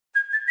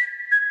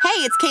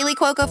Hey, it's Kaylee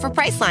Cuoco for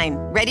Priceline.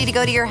 Ready to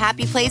go to your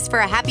happy place for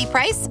a happy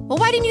price? Well,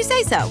 why didn't you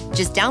say so?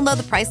 Just download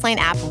the Priceline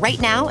app right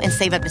now and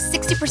save up to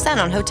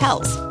 60% on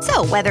hotels.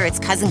 So whether it's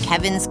Cousin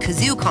Kevin's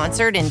Kazoo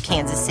Concert in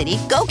Kansas City,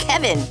 go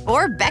Kevin,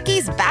 or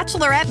Becky's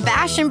Bachelorette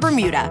Bash in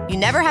Bermuda, you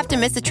never have to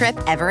miss a trip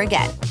ever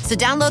again. So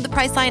download the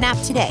Priceline app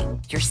today.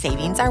 Your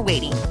savings are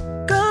waiting.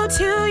 Go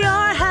to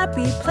your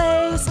happy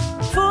place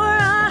for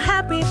a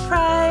happy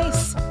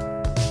price.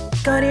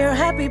 Go to your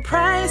happy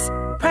price,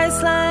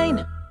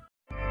 Priceline.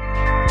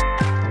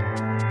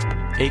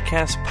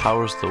 Acast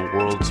powers the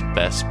world's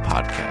best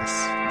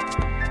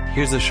podcasts.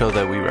 Here's a show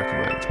that we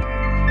recommend.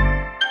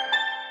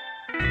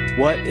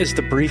 What is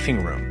The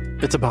Briefing Room?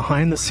 It's a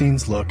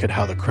behind-the-scenes look at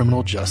how the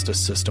criminal justice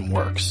system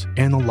works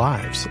and the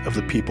lives of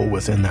the people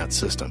within that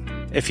system.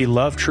 If you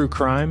love true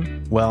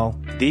crime, well,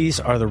 these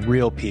are the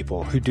real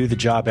people who do the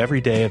job every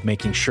day of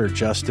making sure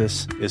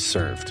justice is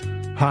served.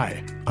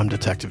 Hi, I'm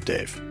Detective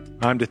Dave.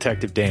 I'm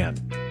Detective Dan.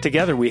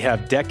 Together, we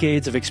have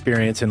decades of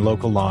experience in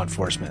local law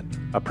enforcement,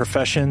 a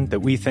profession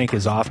that we think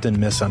is often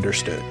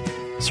misunderstood.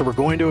 So we're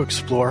going to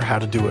explore how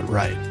to do it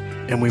right,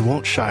 and we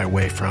won't shy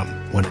away from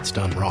when it's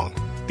done wrong.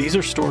 These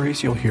are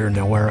stories you'll hear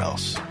nowhere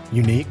else.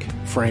 Unique,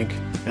 frank,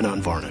 and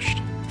unvarnished.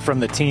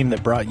 From the team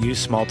that brought you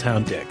Small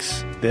Town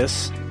Dicks,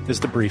 this is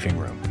The Briefing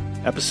Room.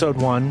 Episode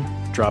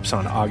 1 drops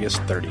on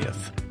August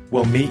 30th.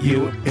 We'll meet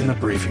you in the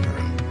briefing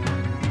room.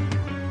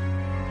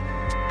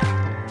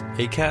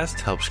 Acast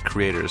helps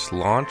creators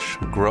launch,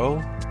 grow,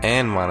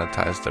 and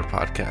monetize their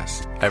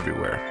podcasts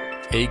everywhere.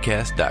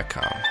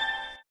 Acast.com.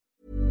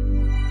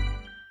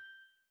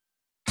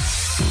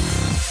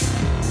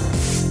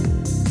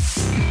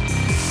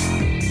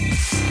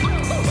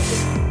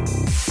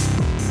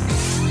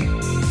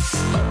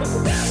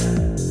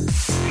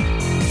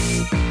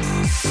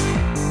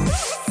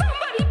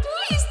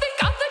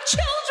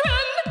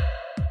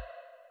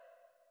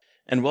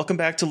 And welcome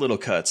back to Little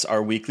Cuts,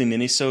 our weekly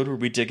mini-sode where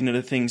we dig into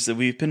the things that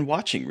we've been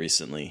watching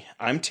recently.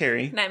 I'm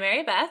Terry. And I'm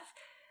Mary Beth.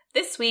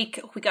 This week,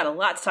 we got a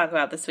lot to talk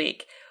about this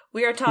week.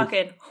 We are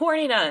talking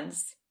horny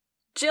nuns,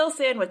 Jill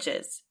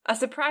sandwiches, a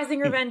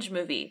surprising revenge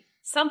movie,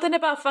 something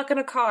about fucking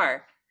a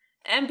car,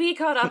 MB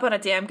caught up on a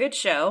damn good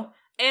show,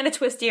 and a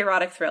twisty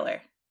erotic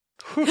thriller.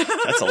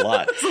 That's a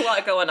lot. There's a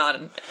lot going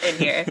on in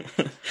here.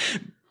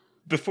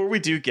 Before we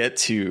do get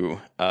to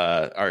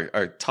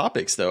our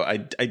topics, though, I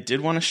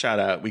did want to shout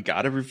out, we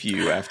got a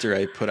review after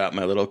I put out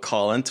my little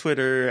call on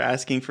Twitter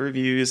asking for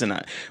reviews,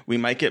 and we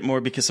might get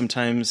more because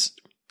sometimes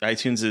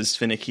iTunes is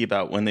finicky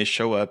about when they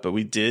show up, but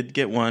we did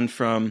get one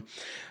from,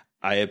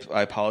 I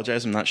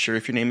apologize, I'm not sure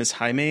if your name is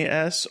Jaime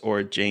S.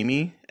 or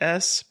Jamie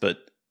S.,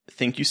 but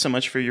thank you so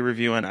much for your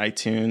review on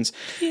iTunes,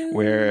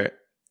 where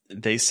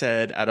they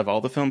said, out of all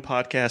the film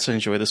podcasts, I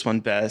enjoy this one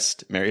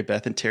best. Mary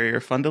Beth and Terry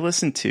are fun to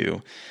listen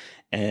to.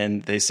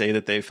 And they say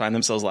that they find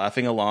themselves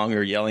laughing along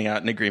or yelling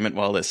out in agreement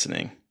while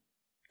listening.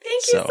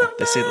 Thank you so much.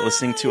 They say that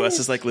listening to us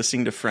is like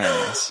listening to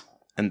friends.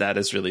 And that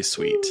is really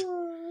sweet.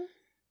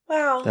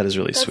 Wow. That is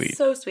really That's sweet.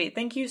 so sweet.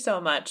 Thank you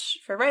so much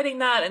for writing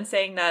that and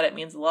saying that. It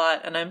means a lot.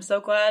 And I'm so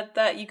glad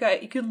that you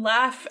can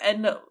laugh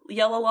and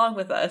yell along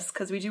with us,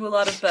 because we do a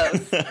lot of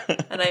both.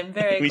 And I'm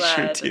very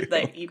glad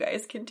that you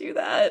guys can do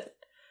that.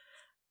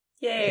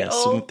 Yay.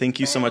 Yes, thank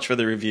you so much for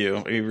the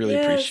review. We really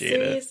appreciate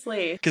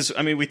seriously. it. Because,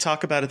 I mean, we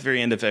talk about it at the very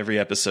end of every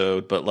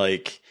episode, but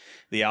like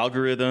the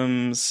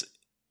algorithms,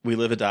 we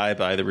live or die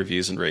by the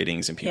reviews and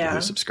ratings and people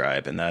who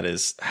subscribe. And that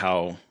is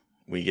how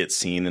we get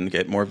seen and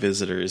get more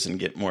visitors and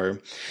get more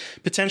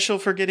potential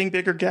for getting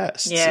bigger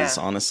guests. Yeah. Is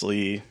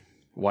honestly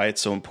why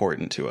it's so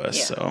important to us.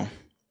 Yeah. So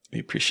we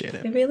appreciate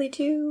it. We really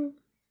do.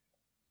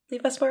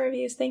 Leave us more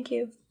reviews. Thank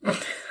you.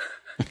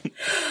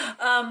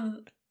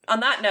 On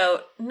that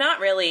note, not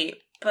really.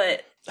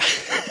 But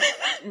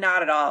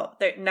not at all.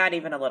 Not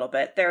even a little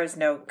bit. There was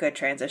no good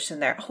transition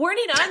there.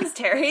 Horny nuns,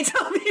 Terry.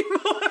 Tell me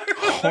more.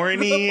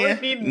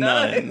 Horny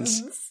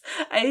nuns.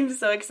 I'm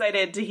so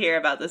excited to hear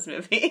about this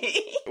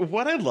movie.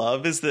 What I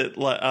love is that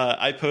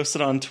I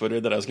posted on Twitter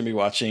that I was going to be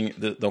watching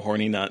the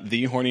Horny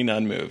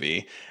Nun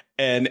movie.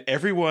 And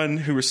everyone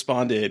who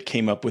responded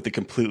came up with a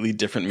completely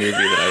different movie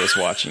that I was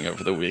watching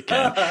over the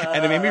weekend.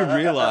 And it made me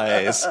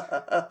realize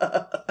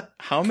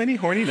how many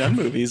horny nun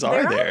movies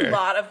are there? There are a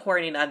lot of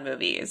horny nun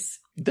movies.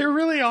 There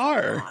really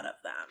are. A lot of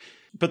them.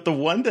 But the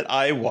one that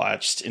I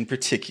watched in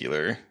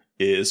particular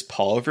is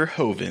Paul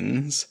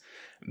Verhoeven's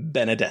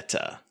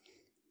Benedetta.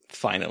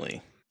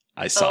 Finally,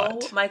 I saw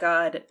it. Oh my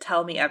God.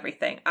 Tell me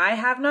everything. I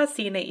have not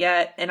seen it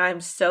yet, and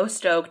I'm so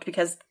stoked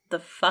because the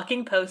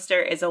fucking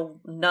poster is a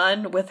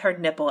nun with her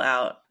nipple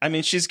out. I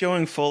mean, she's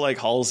going full like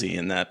Halsey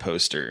in that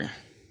poster.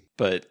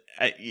 But,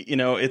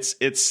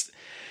 it's...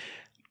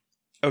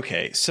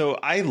 Okay, so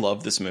I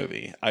love this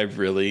movie. I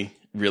really,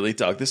 really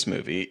dug this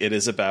movie. It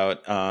is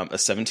about a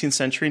 17th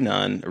century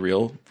nun, a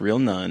real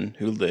nun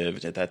who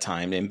lived at that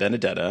time named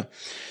Benedetta,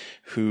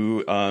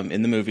 who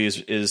in the movie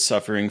is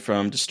suffering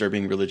from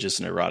disturbing religious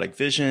and erotic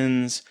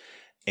visions.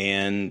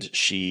 And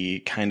she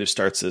kind of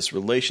starts this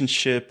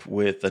relationship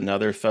with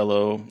another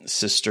fellow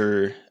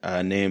sister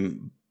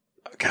named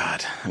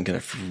God, I'm going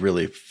to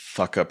really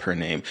fuck up her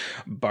name.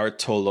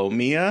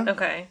 Bartolomea.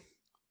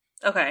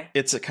 Okay.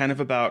 It's kind of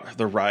about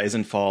the rise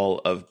and fall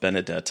of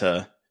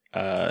Benedetta,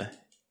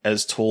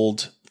 as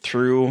told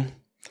through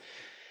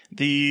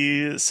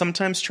the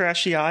sometimes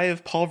trashy eye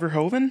of Paul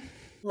Verhoeven.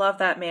 Love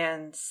that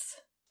man's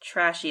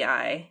trashy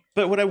eye.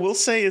 But what I will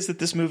say is that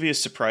this movie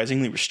is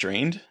surprisingly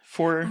restrained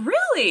for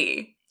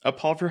Really a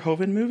Paul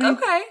Verhoeven movie.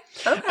 Okay.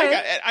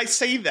 I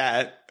say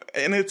that,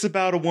 and it's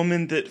about a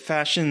woman that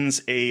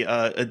fashions a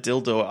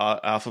dildo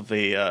off of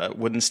a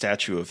wooden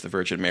statue of the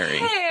Virgin Mary.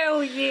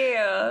 Hell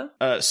yeah.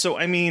 So,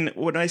 I mean,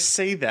 when I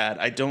say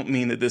that, I don't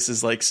mean that this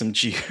is like some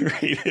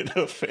G-rated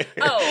affair.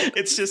 Oh,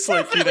 it's just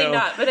definitely like,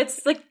 not. But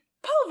it's like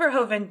Paul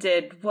Verhoeven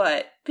did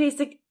what? Did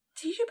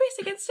you do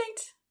Basic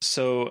Instinct?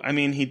 So, I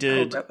mean, he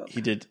did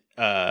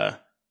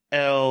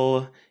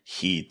Elle,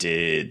 he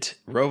did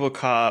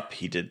RoboCop,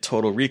 he did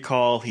Total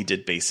Recall, he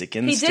did Basic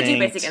Instinct. He did do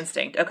Basic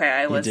Instinct.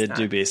 Okay, He did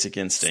do Basic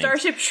Instinct.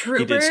 Starship Troopers.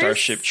 He did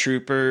Starship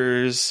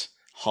Troopers,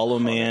 Hollow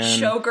Man.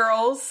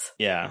 Showgirls.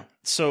 Yeah.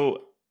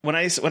 So when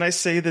I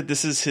say that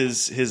this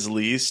is his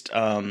least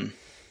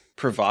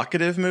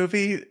provocative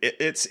movie,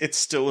 it's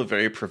still a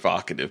very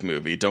provocative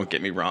movie, don't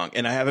get me wrong.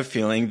 And I have a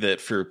feeling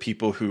that for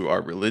people who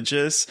are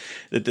religious,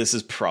 that this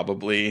is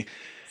probably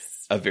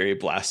a very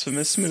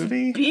blasphemous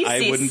movie.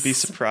 I wouldn't be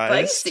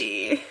surprised.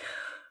 Spicy.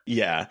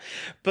 Yeah.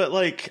 But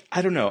like,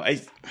 I don't know.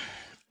 I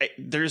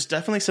there's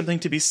definitely something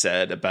to be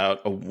said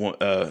about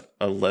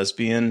a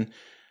lesbian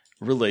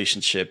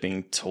relationship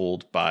being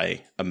told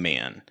by a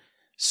man.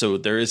 So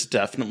there is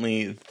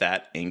definitely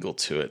that angle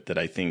to it that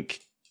I think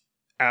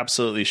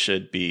absolutely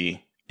should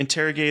be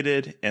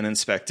interrogated and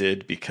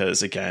inspected,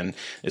 because again,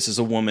 this is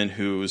a woman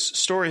whose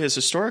story has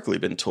historically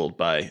been told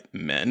by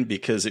men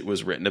because it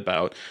was written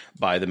about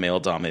by the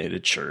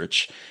male-dominated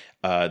church.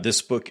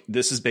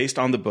 This is based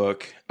on the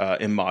book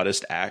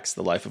Immodest Acts,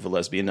 The Life of a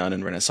Lesbian Nun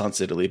in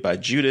Renaissance Italy by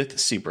Judith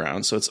C.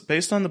 Brown. So it's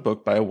based on the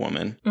book by a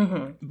woman,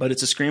 but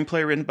it's a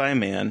screenplay written by a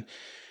man,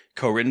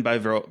 co-written by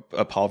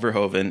Paul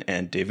Verhoeven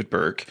and David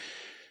Burke,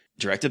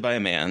 directed by a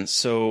man.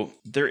 So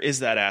there is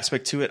that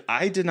aspect to it.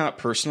 I'm not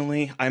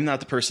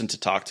the person to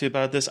talk to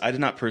about this. I did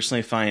not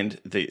personally find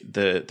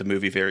the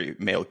movie very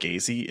male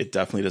gazy. It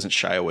definitely doesn't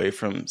shy away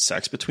from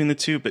sex between the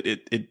two, but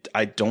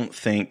I don't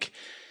think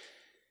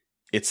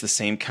it's the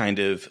same kind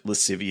of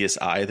lascivious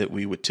eye that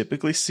we would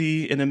typically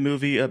see in a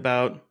movie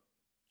about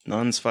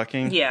nuns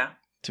fucking. Yeah.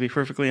 To be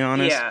perfectly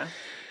honest. Yeah.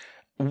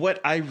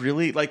 What I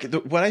really like,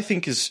 what I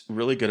think is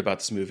really good about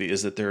this movie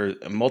is that there are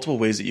multiple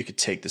ways that you could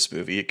take this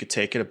movie. You could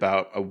take it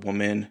about a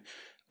woman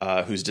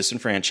who's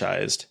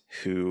disenfranchised,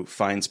 who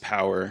finds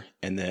power,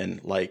 and then,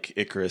 like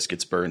Icarus,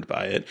 gets burned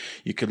by it.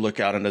 You could look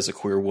at it as a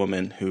queer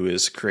woman who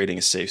is creating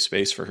a safe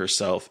space for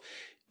herself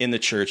in the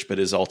church, but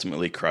is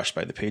ultimately crushed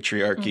by the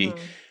patriarchy.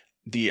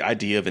 The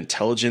idea of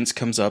intelligence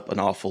comes up an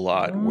awful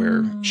lot,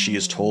 where she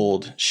is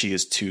told she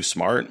is too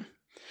smart.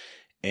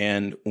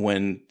 And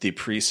when the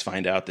priests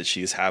find out that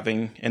she's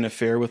having an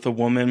affair with a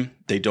woman,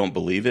 they don't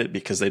believe it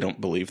because they don't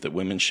believe that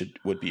women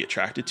would be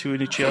attracted to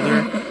each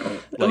other.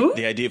 Like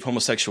the idea of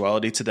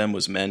homosexuality to them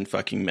was men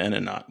fucking men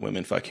and not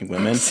women fucking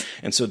women.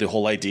 And so the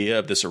whole idea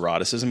of this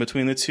eroticism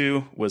between the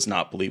two was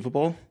not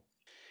believable.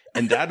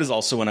 And that is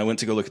also, when I went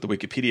to go look at the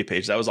Wikipedia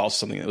page, that was also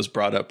something that was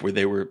brought up where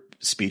they were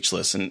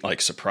speechless and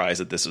like surprised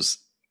that this was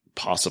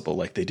possible,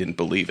 like they didn't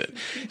believe it.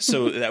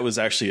 So that was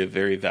actually a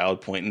very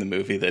valid point in the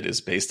movie that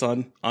is based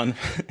on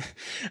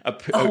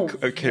apparently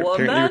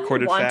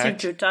recorded wanting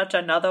fact. to touch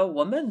another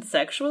woman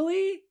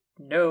sexually?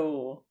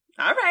 No.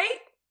 All right.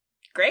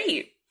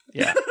 Great.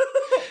 Yeah.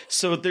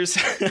 So there's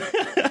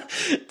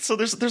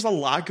a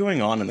lot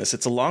going on in this.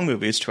 It's a long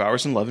movie. It's 2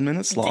 hours and 11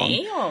 minutes long.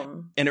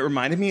 Damn. And it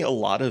reminded me a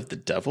lot of The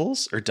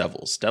Devils. The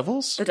Devils.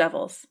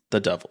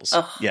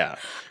 Ugh. Yeah. It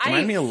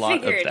reminded me a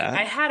lot of that.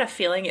 I had a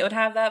feeling it would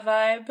have that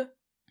vibe.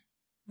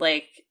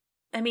 Like,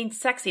 I mean,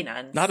 Sexy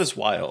Nuns. Not as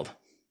wild.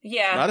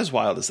 Yeah. Not as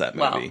wild as that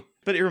movie. Well.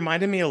 But it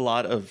reminded me a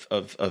lot of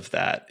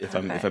that, if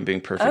I'm being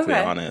perfectly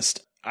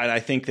honest.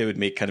 I think they would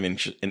make kind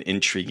of an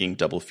intriguing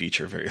double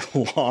feature, very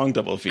long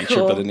double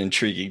feature, but an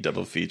intriguing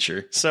double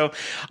feature. So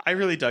I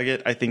really dug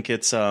it. I think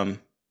it's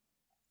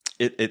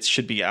it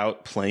should be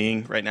out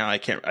playing right now.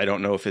 I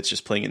don't know if it's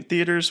just playing in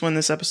theaters when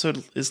this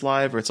episode is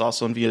live or it's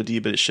also on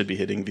VOD, but it should be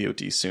hitting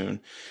VOD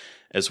soon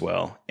as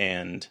well.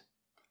 And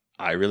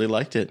I really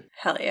liked it.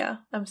 Hell yeah.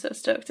 I'm so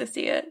stoked to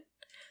see it.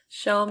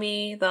 Show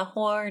me the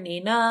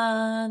horny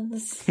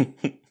nuns.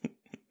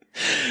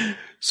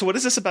 So what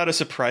is this about a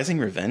surprising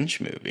revenge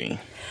movie?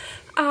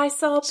 I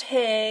saw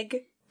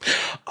Pig.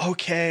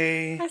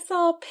 Okay. I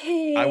saw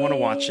Pig. I want to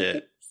watch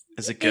it.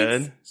 Is it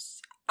good?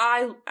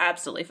 I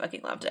absolutely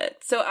fucking loved it.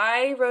 So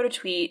I wrote a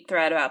tweet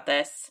thread about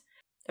this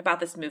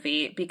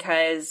movie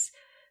because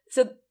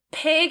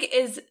Pig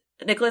is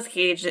Nicolas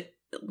Cage,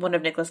 one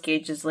of Nicolas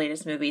Cage's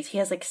latest movies. He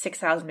has like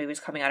 6,000 movies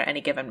coming out at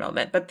any given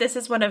moment, but this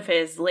is one of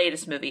his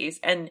latest movies,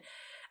 and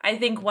I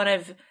think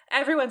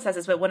everyone says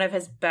this, but one of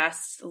his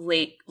best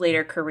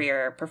later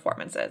career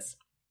performances.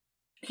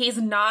 He's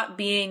not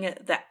being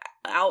the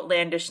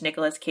outlandish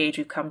Nicolas Cage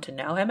we've come to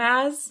know him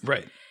as.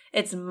 Right.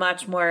 It's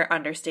much more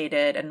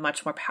understated and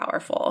much more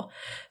powerful.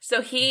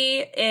 So he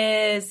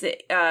is,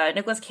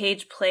 Nicolas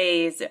Cage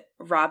plays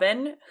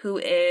Robin, who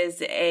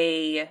is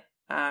a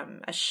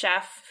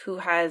chef who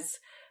has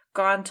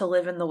gone to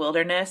live in the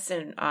wilderness,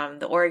 in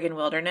the Oregon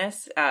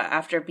wilderness,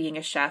 after being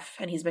a chef,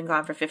 and he's been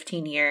gone for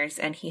 15 years,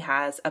 and he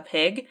has a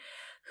pig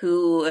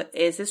who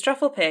is his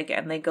truffle pig,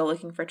 and they go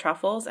looking for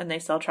truffles, and they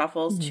sell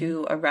truffles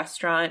to a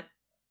restaurant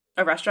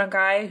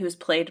guy who's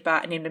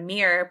named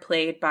Amir,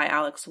 played by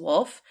Alex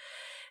Wolff,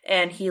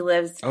 and he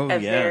lives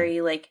very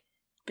like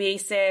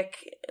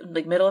basic,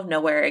 like middle of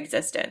nowhere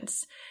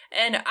existence.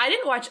 And I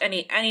didn't watch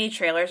any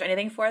trailers or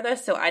anything for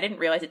this, so I didn't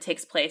realize it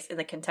takes place in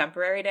the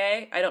contemporary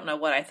day. I don't know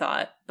what I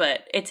thought,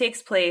 but it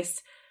takes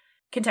place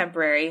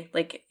contemporary,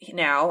 like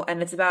now,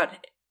 and it's about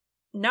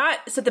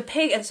the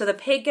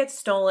pig gets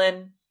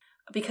stolen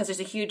because there's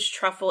a huge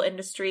truffle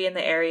industry in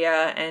the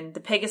area, and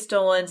the pig is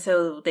stolen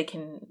so they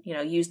can,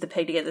 use the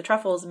pig to get the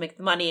truffles and make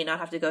the money and not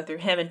have to go through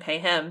him and pay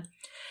him.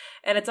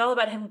 And it's all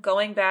about him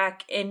going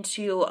back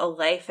into a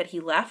life that he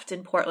left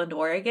in Portland,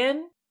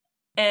 Oregon,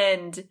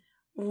 and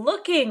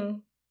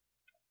looking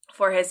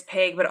for his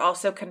pig, but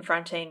also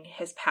confronting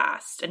his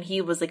past. And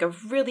he was like a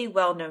really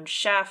well-known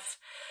chef,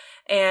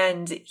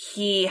 and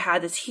he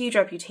had this huge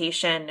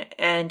reputation,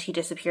 and he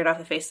disappeared off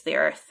the face of the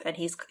earth. And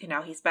he's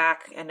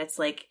back, and it's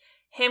like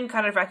him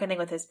kind of reckoning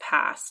with his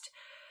past.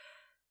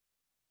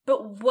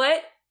 But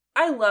what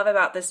I love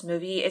about this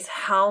movie is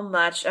how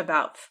much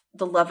about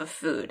the love of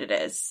food it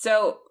is.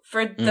 So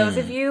for those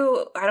of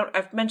you,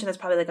 I've mentioned this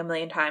probably like a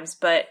million times,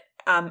 but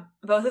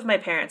both of my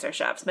parents are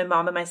chefs. My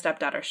mom and my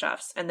stepdad are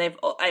chefs, and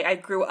I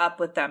grew up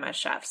with them as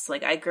chefs.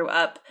 Like, I grew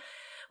up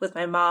with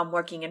my mom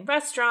working in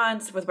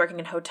restaurants, with working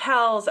in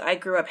hotels. I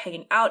grew up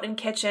hanging out in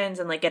kitchens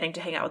and like getting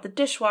to hang out with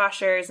the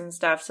dishwashers and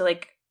stuff. So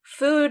like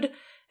food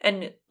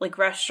and like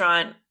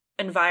restaurant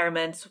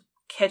environments,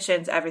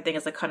 kitchens, everything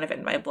is like kind of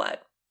in my blood.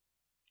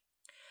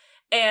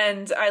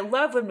 And I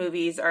love when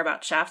movies are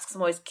about chefs, because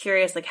I'm always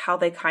curious, like, how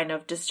they kind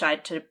of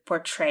decide to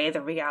portray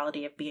the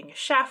reality of being a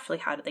chef. Like,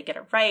 how do they get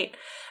it right?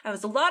 And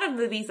there's a lot of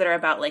movies that are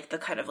about, like, the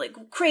kind of, like,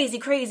 crazy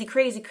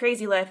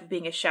life of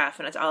being a chef.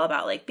 And it's all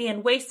about, like,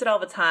 being wasted all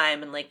the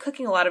time and, like,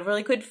 cooking a lot of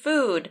really good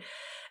food.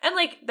 And,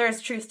 like,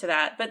 there's truth to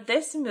that. But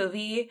this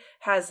movie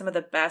has some of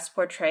the best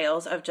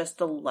portrayals of just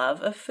the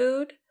love of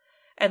food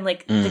and,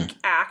 like, the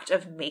act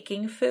of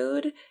making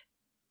food.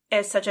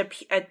 Is such a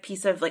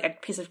piece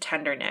of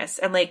tenderness.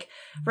 And like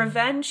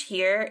revenge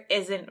here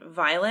isn't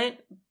violent,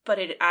 but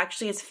it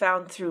actually is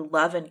found through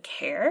love and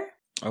care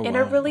in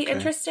a really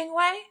interesting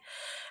way.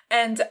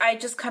 And I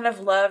just kind of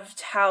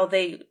loved how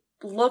they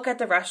look at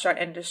the restaurant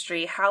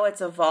industry, how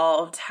it's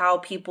evolved, how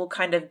people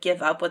kind of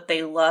give up what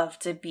they love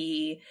to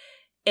be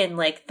in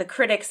like the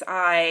critic's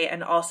eye,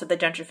 and also the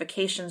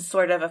gentrification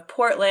sort of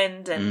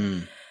Portland.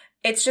 And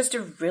it's just a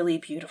really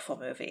beautiful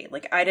movie.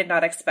 Like, I did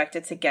not expect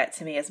it to get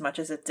to me as much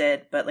as it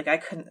did, but like I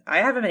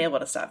haven't been able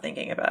to stop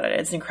thinking about it.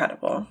 It's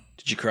incredible.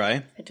 Did you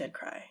cry? I did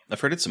cry.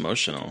 I've heard it's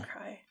emotional. I did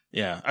cry.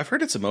 Yeah, I've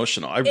heard it's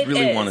emotional. I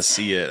really want to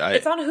see it.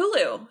 It's on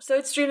Hulu. So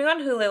it's streaming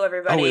on Hulu,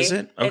 everybody. Oh, is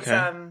it?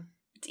 Okay.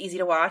 It's easy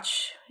to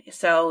watch.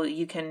 So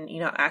you can,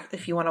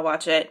 if you want to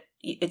watch it,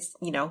 it's,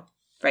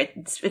 right.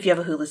 If you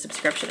have a Hulu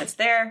subscription, it's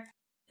there.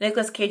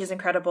 Nicolas Cage is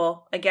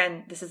incredible.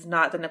 Again, this is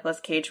not the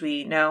Nicolas Cage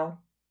we know.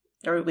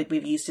 Or we're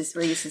used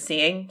to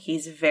seeing.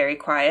 He's very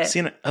quiet. See,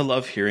 and I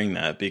love hearing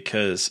that,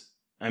 because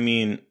I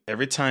mean,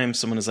 every time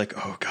someone is like,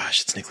 "Oh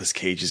gosh, it's Nicolas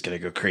Cage, he's gonna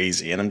go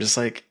crazy," and I'm just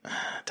like,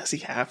 does he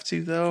have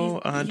to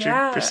though?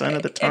 100%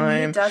 of the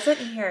time, and he doesn't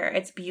here.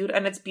 It's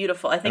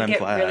beautiful. I think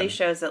it really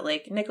shows that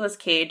like Nicolas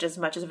Cage, as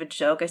much of a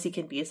joke as he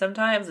can be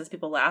sometimes, as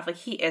people laugh, like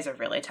he is a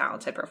really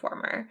talented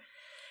performer.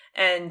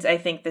 And I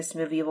think this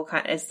movie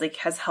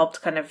has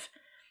helped kind of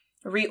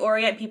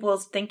reorient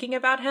people's thinking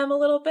about him a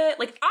little bit.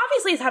 Like,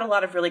 obviously he's had a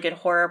lot of really good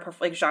horror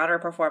genre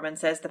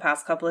performances the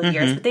past couple of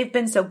years, but they've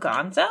been so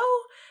gonzo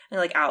and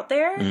like out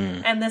there.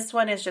 And this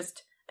one is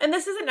just, and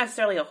this isn't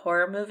necessarily a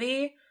horror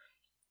movie,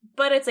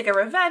 but it's like a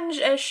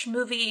revenge-ish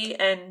movie.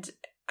 And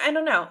I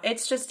don't know,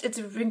 it's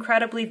an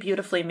incredibly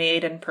beautifully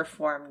made and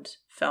performed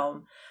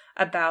film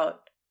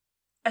about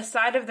a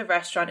side of the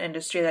restaurant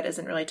industry that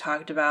isn't really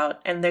talked about.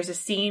 And there's a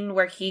scene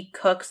where he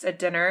cooks a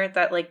dinner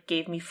that like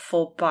gave me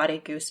full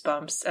body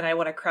goosebumps, and I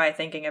want to cry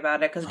thinking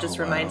about it, because it just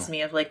reminds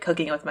me of like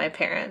cooking with my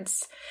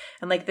parents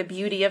and like the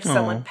beauty of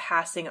someone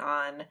passing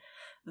on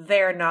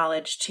their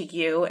knowledge to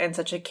you in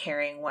such a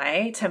caring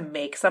way to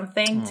make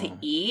something to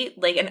eat.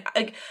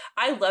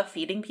 I love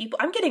feeding people.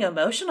 I'm getting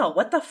emotional.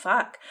 What the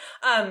fuck?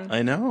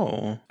 I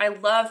know. I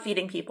love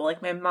feeding people.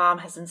 Like, my mom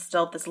has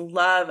instilled this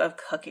love of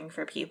cooking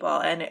for people,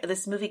 and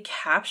this movie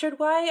captured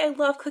why I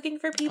love cooking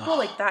for people.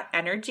 Like, that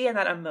energy and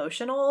that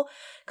emotional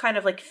kind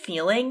of like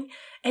feeling.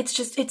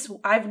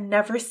 I've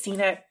never seen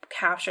it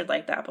captured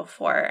like that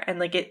before. And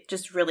like, it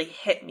just really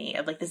hit me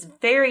of like this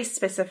very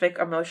specific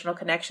emotional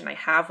connection I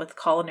have with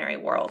culinary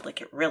world. Like,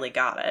 it really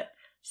got it.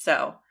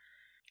 So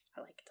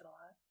I liked it a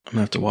lot. I'm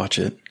gonna have to watch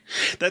it.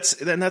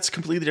 That's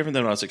completely different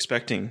than what I was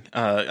expecting.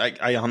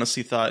 I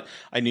honestly thought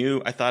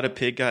I thought a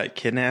pig got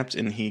kidnapped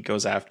and he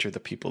goes after the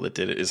people that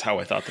did it. Is how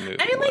I thought the movie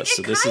was.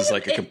 So this is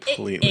like a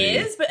completely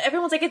it is, but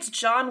everyone's like, it's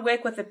John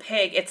Wick with a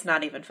pig. It's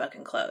not even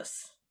fucking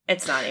close.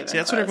 It's not even. See,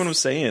 that's close. what everyone was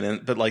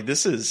saying, but like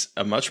this is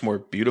a much more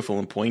beautiful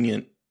and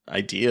poignant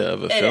idea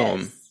of a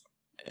film,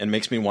 and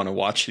makes me want to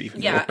watch it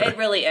even more. Yeah, it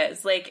really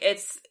is. Like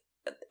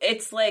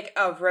it's like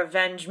a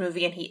revenge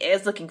movie, and he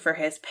is looking for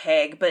his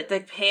pig, but the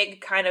pig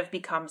kind of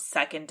becomes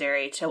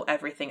secondary to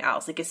everything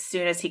else. Like as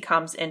soon as he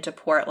comes into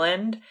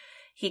Portland,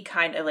 he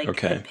kind of like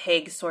the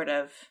pig sort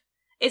of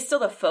is still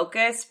the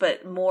focus,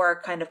 but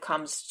more kind of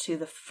comes to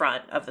the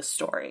front of the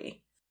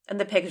story. And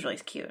the pig is really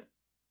cute.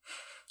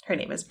 Her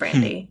name is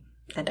Brandy,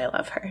 and I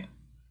love her.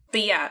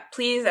 But yeah,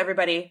 please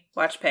everybody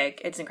watch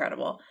Pig. It's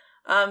incredible.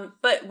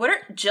 But what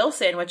are Jill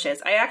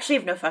sandwiches? I actually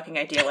have no fucking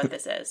idea what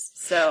this is.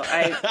 So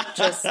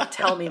just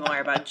tell me more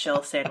about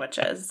Jill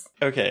sandwiches.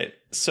 Okay.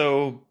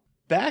 So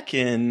back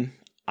in,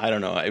 I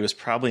don't know, it was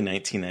probably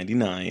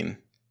 1999.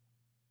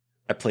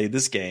 I played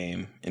this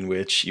game in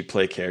which you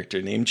play a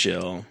character named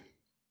Jill.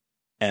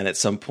 And at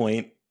some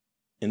point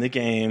in the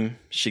game,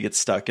 she gets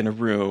stuck in a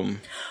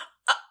room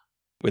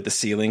with the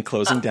ceiling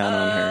closing down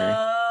on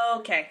her.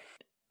 Okay.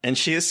 And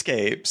she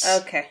escapes.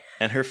 Okay.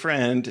 And her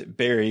friend,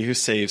 Barry, who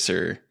saves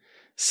her,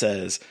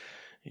 says,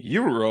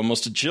 "You were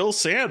almost a Jill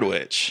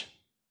sandwich."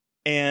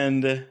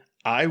 And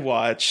I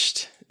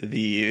watched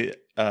the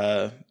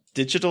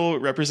digital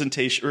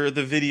representation or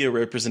the video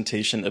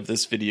representation of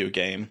this video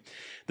game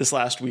this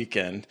last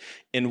weekend,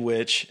 in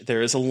which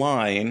there is a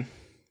line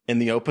in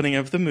the opening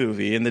of the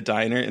movie in the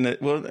diner,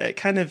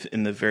 kind of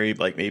in the very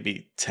like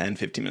maybe 10,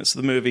 15 minutes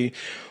of the movie,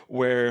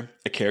 where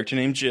a character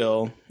named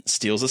Jill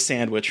steals a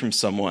sandwich from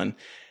someone.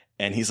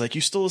 And he's like,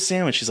 "You stole a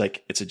sandwich." She's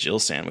like, "It's a Jill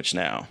sandwich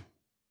now."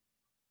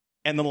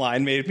 And the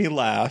line made me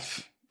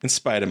laugh in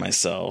spite of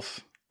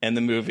myself. And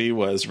the movie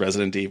was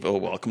Resident Evil: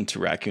 Welcome to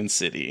Raccoon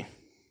City.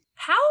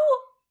 How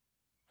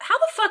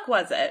the fuck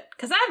was it?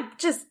 Because I'm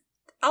just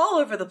all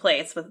over the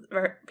place with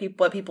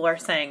what people are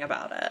saying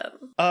about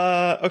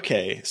it.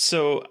 Okay,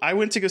 so I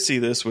went to go see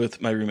this with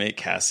my roommate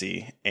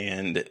Cassie,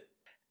 and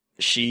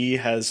she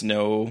has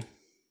no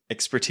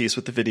expertise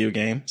with the video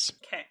games.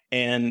 Okay.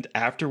 And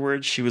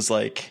afterwards, she was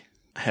like,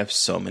 "I have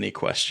so many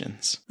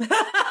questions."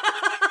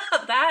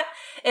 That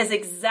is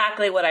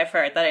exactly what I've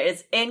heard, that it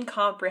is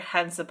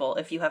incomprehensible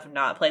if you have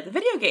not played the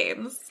video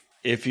games.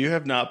 If you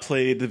have not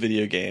played the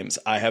video games,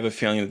 I have a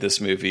feeling that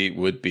this movie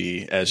would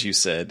be, as you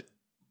said,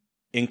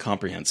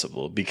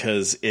 incomprehensible,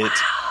 because it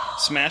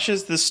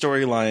smashes the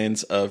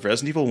storylines of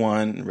Resident Evil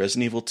 1 and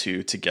Resident Evil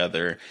 2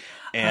 together.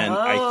 And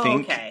I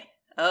think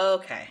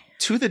Okay.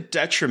 to the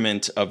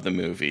detriment of the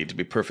movie, to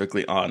be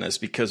perfectly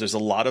honest, because there's a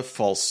lot of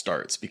false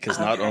starts, because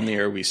not only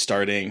are we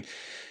starting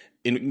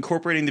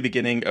incorporating the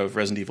beginning of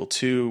Resident Evil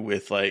 2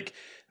 with like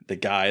the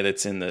guy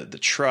that's in the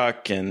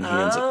truck and he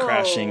ends up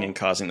crashing and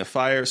causing the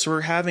fire. So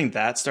we're having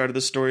that start of the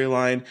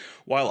storyline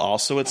while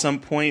also at some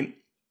point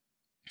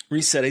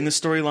resetting the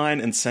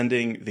storyline and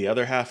sending the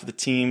other half of the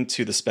team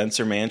to the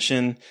Spencer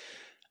Mansion.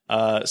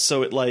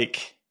 So it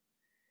like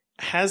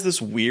has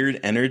this weird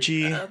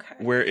energy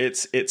where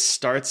it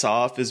starts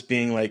off as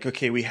being like,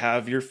 okay, we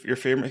have your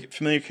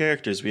familiar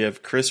characters. We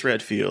have Chris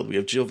Redfield, we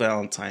have Jill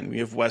Valentine, we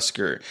have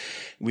Wesker,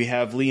 we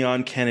have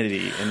Leon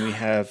Kennedy, and we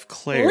have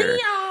Claire.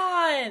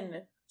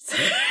 Leon!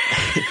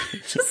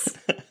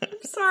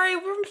 Sorry,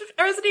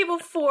 Resident Evil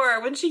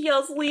 4 when she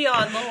yells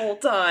Leon the whole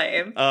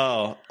time.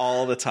 Oh,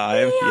 all the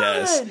time?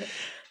 Leon!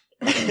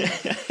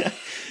 Yes.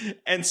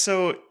 And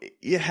so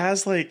it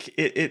has like,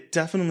 it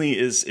definitely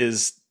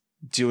is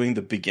doing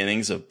the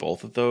beginnings of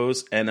both of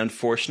those. And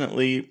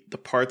unfortunately, the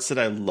parts that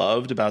I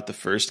loved about the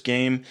first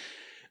game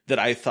that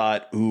I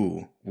thought,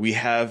 ooh, we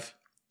have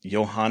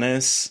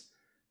Johannes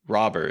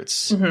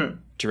Roberts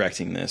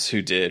directing this,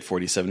 who did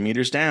 47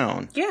 Meters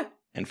Down. Yeah.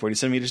 And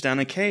 47 Meters Down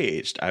and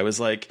Caged. I was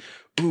like,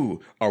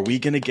 ooh, are we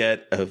going to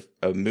get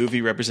a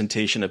movie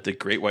representation of the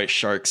great white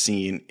shark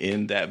scene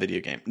in that video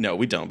game? No,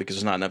 we don't, because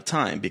there's not enough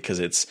time, because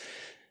it's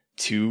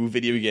two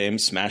video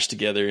games smashed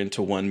together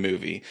into one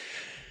movie.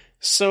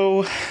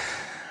 So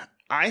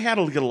I had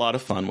a lot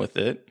of fun with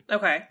it.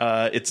 Okay.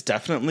 It's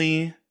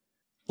definitely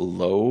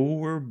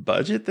lower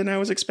budget than I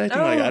was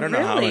expecting. I don't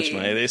know how much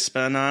money they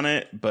spent on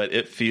it, but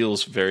it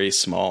feels very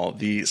small.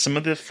 Some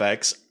of the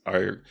effects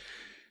are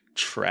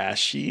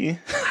trashy.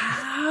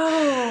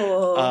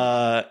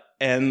 Wow.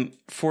 And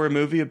for a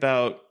movie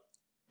about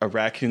a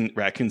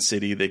raccoon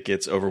city that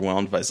gets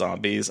overwhelmed by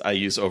zombies, I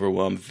use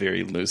overwhelmed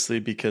very loosely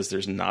because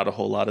there's not a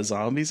whole lot of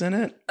zombies in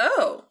it.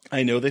 Oh.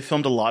 I know they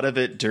filmed a lot of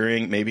it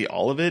maybe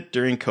all of it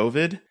during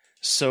COVID.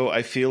 So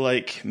I feel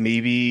like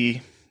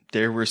maybe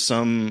there were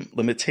some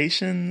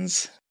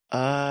limitations.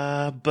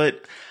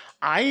 But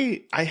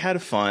I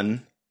had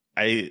fun.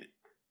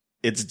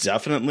 It's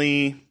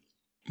definitely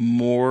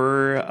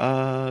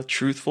more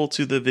truthful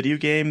to the video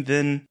game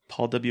than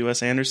Paul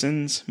W.S.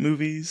 Anderson's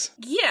movies.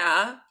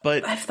 Yeah.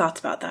 But I have thoughts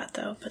about that,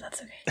 though, but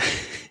that's okay.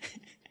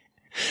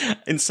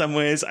 In some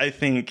ways, I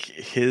think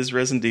his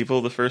Resident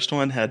Evil, the first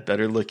one, had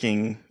better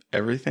looking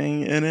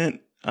everything in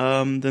it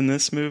than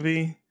this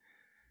movie.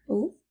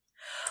 Ooh.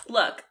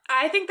 Look,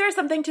 I think there's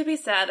something to be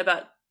said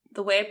about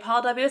the way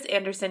Paul W.S.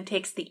 Anderson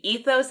takes the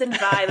ethos and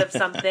vibe of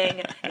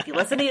something. If you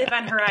listen to the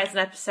Event Horizon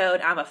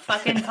episode, I'm a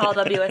fucking Paul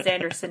W.S.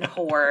 Anderson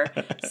whore.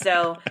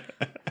 So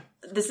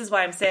this is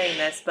why I'm saying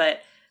this,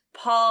 but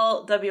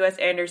Paul W.S.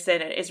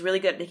 Anderson is really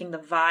good at taking the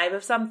vibe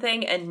of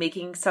something and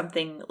making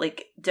something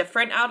like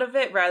different out of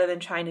it rather than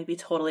trying to be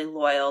totally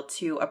loyal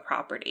to a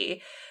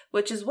property,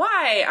 which is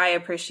why I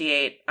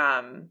appreciate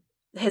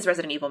his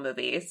Resident Evil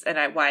movies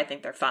and why I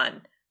think they're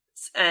fun.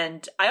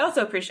 And I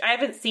also appreciate, I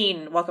haven't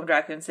seen Welcome to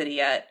Raccoon City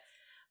yet,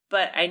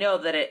 but I know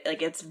that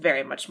it's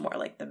very much more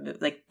like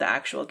the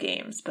actual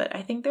games. But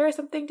I think there is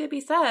something to be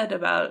said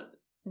about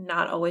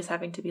not always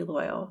having to be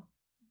loyal.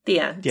 The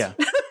end. Yeah.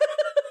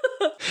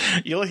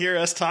 You'll hear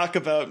us talk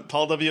about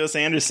Paul W.S.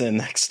 Anderson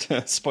next.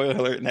 Spoiler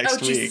alert, next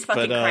week. Oh, Jesus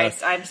fucking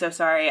Christ. I'm so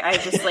sorry. I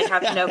just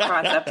have no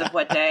concept of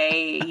what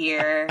day,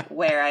 year,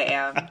 where I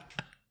am.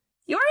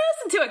 You already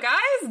listened to it,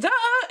 guys. Duh.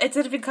 It's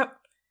going to become...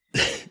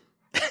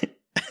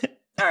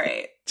 All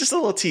right. Just a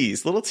little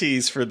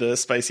tease for the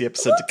spicy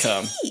episode to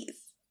come.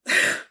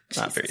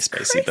 Not very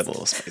spicy, but a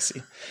little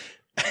spicy.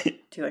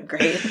 Doing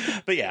great.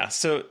 But yeah,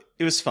 so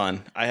it was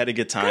fun. I had a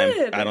good time.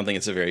 Good. I don't think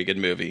it's a very good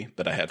movie,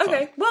 but I had fun.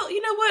 Okay, well,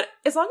 you know what?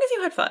 As long as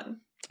you had fun.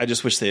 I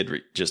just wish they had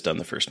just done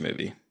the first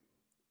movie.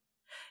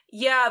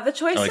 Yeah, the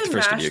choice to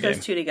mash those game.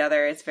 two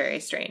together is very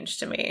strange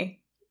to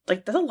me.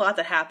 Like, there's a lot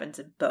that happens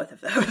in both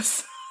of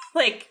those.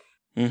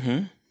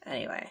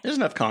 Anyway. There's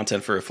enough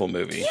content for a full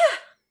movie.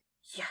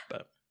 Yeah.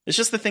 But it's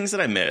just the things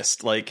that I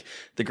missed, like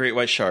the Great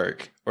White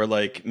Shark, or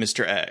like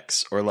Mr.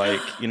 X, or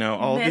like,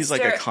 all these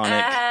like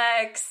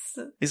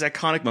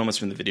iconic moments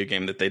from the video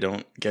game that they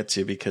don't get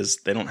to because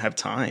they don't have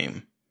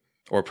time,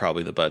 or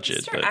probably the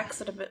budget. Mr. X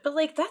would have been, but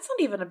like that's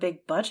not even a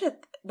big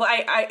budget. Well,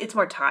 it's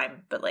more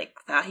time, but like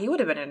that he would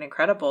have been an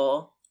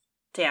incredible.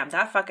 Damn,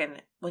 that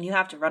fucking when you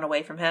have to run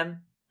away from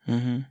him.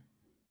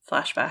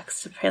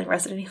 Flashbacks to playing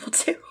Resident Evil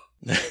 2.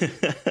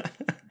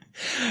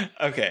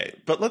 Okay,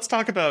 but let's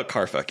talk about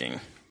car fucking.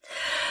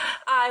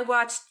 I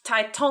watched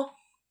Titan,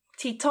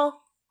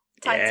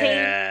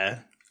 yeah.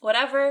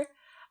 Whatever.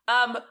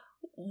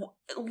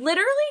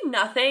 Literally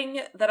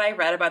nothing that I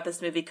read about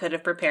this movie could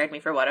have prepared me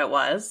for what it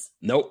was.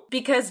 Nope.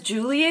 Because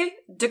Julie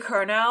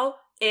DeCurnow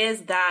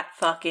is that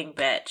fucking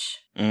bitch.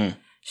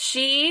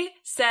 She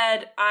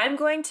said, I'm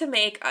going to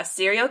make a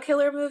serial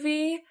killer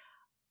movie,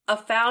 a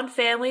found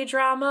family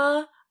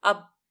drama, a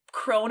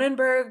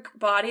Cronenberg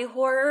body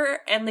horror,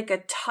 and like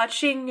a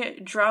touching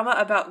drama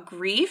about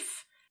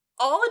grief,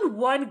 all in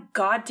one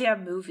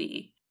goddamn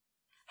movie.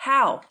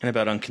 How? And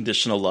about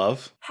unconditional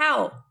love.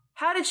 How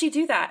did she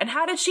do that? And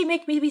how did she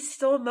make me be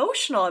so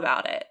emotional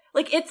about it?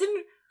 Like, it's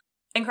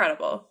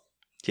incredible.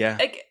 Yeah.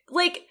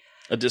 Like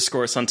a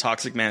discourse on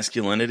toxic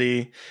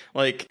masculinity.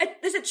 Like,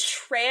 there's a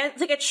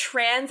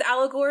trans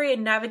allegory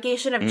and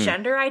navigation of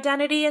gender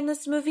identity in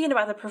this movie, and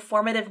about the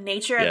performative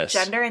nature of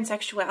gender and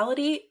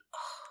sexuality.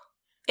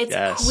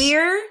 It's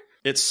queer.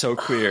 It's so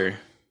queer.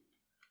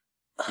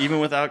 Even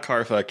without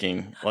car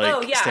fucking,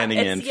 like standing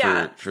in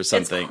for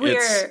something. It's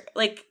queer,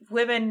 like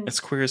women. It's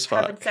queer as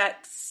fuck. Having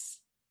sex,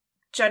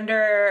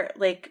 gender,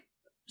 like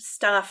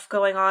stuff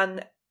going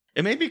on.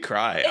 It made me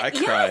cry. I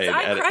cried.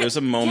 There's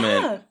a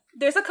moment. Yeah.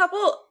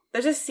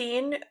 There's a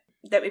scene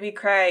that made me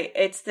cry.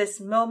 It's this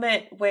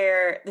moment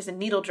where there's a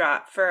needle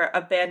drop for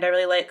a band I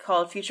really like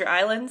called Future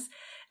Islands,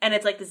 and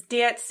it's like this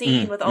dance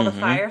scene with all the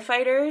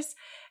firefighters.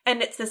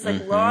 And it's this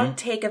like long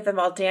take of them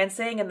all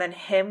dancing, and then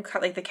him,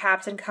 like the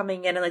captain,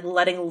 coming in and like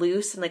letting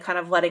loose and like kind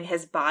of letting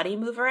his body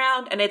move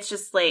around, and it's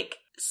just like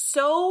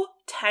so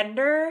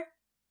tender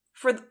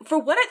for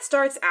what it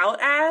starts out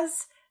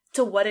as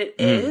to what it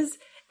is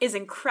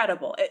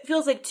incredible. It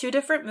feels like two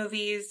different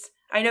movies.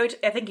 I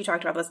think you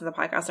talked about this in the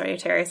podcast already,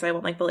 Terry, so I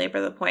won't like belabor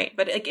the point,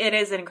 but it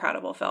is an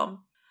incredible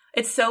film.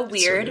 It's so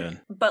weird,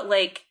 but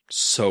like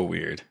so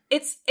weird.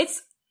 It's.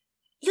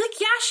 You're like,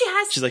 she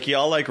has... She's like,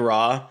 y'all like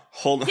raw?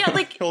 Hold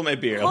my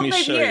beer. Let me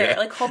show you.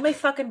 Like, hold my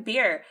fucking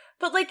beer.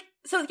 But, like,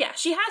 so, yeah,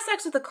 she has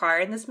sex with a car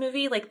in this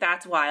movie. Like,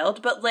 that's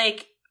wild. But,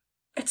 like,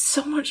 it's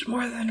so much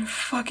more than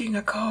fucking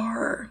a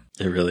car.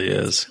 It really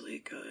is. It's really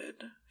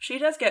good. She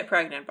does get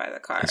pregnant by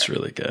the car. It's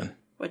really good.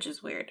 Which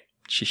is weird.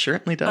 She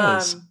certainly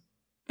does.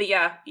 But,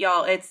 yeah,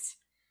 y'all, it's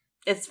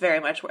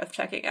very much worth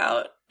checking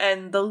out.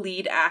 And the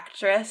lead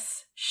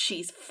actress,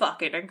 she's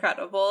fucking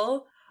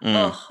incredible.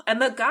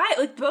 And the guy,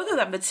 like both of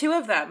them, the two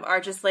of them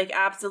are just like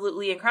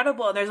absolutely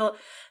incredible. And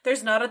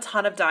there's not a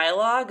ton of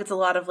dialogue. It's a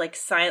lot of like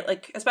silent,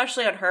 like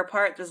especially on her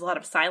part, there's a lot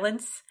of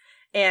silence,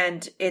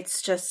 and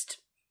it's just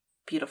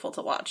beautiful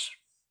to watch.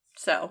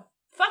 So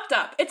fucked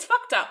up. It's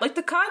fucked up. Like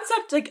the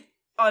concept, like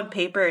on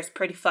paper, is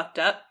pretty fucked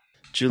up.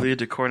 Julia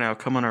DeCornow,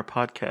 come on our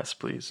podcast,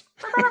 please.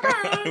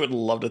 I would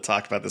love to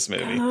talk about this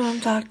movie.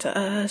 Talk to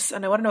us.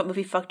 And I want to know what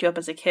movie fucked you up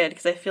as a kid,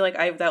 because I feel like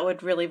that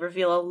would really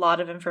reveal a lot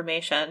of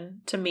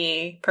information to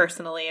me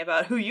personally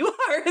about who you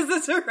are as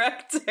a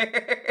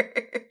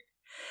director.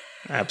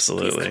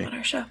 Absolutely. Please come on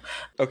our show.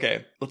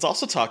 Okay, let's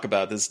also talk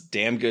about this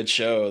damn good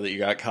show that you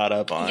got caught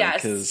up on.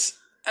 Yes. Because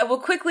I will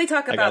quickly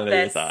talk about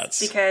this thoughts.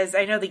 because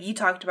I know that you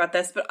talked about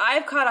this, but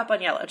I've caught up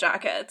on Yellow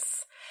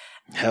Jackets.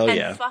 Hell and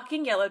yeah.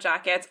 Fucking Yellow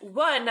Jackets.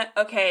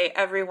 Okay,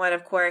 everyone,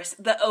 of course,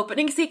 the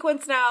opening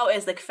sequence now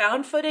is like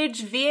found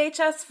footage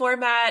VHS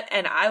format,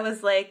 and I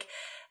was like,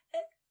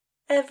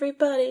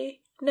 everybody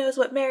knows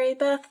what Mary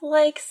Beth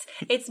likes.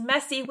 It's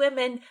messy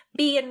women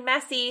being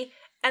messy.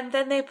 And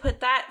then they put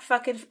that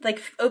fucking like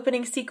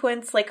opening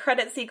sequence, like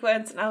credit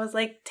sequence, and I was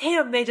like,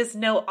 damn, they just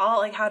know all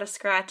like how to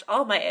scratch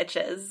all my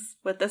itches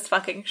with this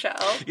fucking show.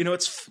 You know,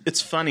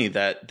 it's funny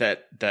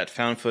that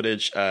found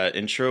footage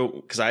intro,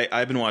 because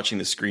I've been watching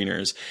the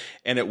screeners,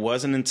 and it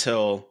wasn't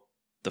until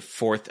the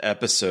 4th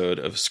episode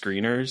of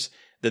screeners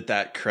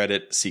that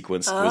credit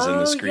sequence was in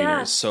the screeners.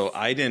 Yes. So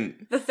I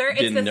didn't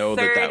didn't know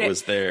that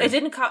was there. It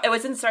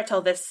didn't start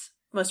till this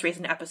most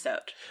recent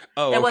episode.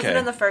 Oh, It wasn't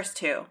in the first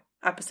 2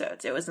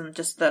 episodes. It was in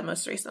just the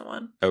most recent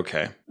one.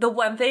 Okay. The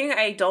one thing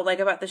I don't like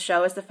about the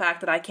show is the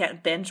fact that I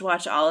can't binge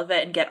watch all of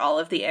it and get all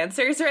of the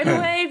answers right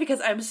away because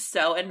I'm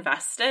so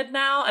invested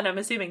now, and I'm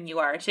assuming you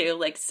are too,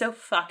 like so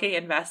fucking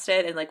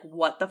invested in like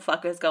what the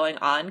fuck is going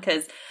on,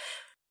 because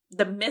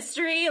the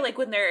mystery, like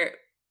when they're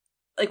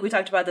like, we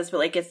talked about this, but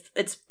like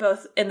it's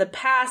both in the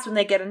past when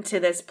they get into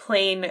this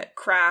plane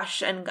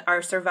crash and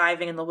are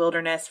surviving in the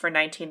wilderness for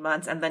 19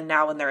 months, and then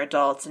now when they're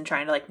adults and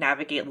trying to like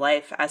navigate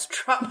life as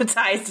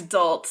traumatized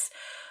adults.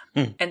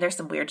 And there's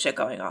some weird shit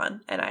going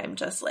on, and I'm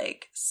just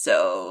like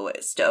so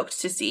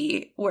stoked to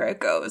see where it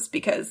goes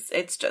because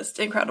it's just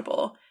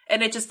incredible.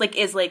 And it just like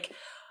is like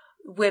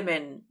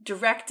women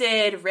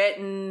directed,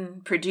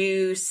 written,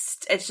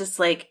 produced. It's just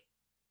like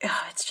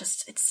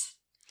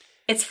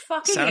it's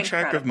fucking soundtrack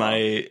incredible. of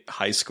my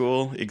high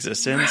school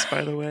existence,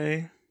 by the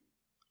way.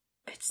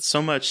 It's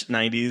so much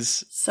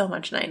 90s. So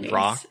much 90s.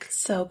 Rock.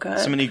 So good.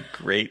 So many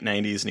great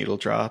 90s needle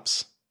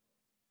drops.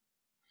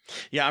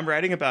 Yeah, I'm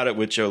writing about it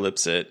with Joe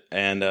Lipsett.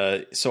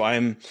 And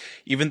so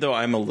even though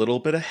I'm a little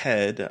bit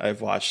ahead,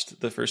 I've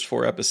watched the first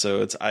 4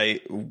 episodes.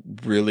 I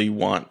really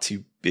want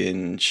to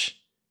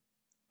binge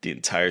the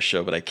entire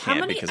show, but I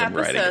can't because I'm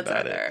writing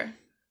about it.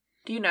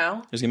 Do you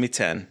know? There's going to be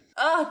 10.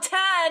 Oh,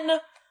 10!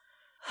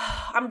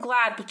 I'm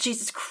glad, but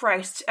Jesus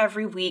Christ,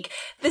 every week.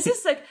 This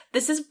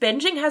is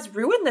binging has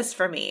ruined this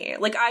for me.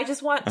 Like, I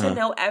just want to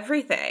know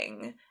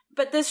everything.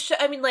 But this show,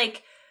 I mean,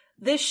 like,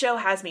 this show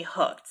has me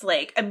hooked.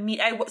 Like,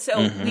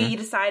 we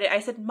decided, I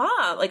said,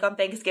 Mom, like on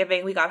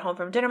Thanksgiving, we got home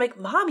from dinner. I'm like,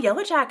 Mom,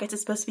 Yellow Jackets is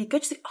supposed to be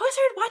good. She's like, oh, I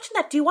started watching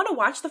that. Do you want to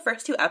watch the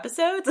first 2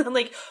 episodes? And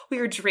like, we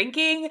were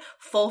drinking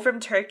full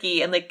from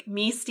turkey. And like,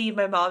 me, Steve,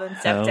 my mom, and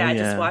stepdad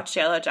just watched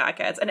Yellow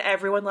Jackets. And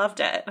everyone loved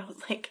it. And I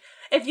was like,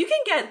 if you can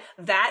get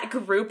that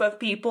group of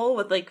people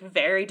with like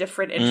very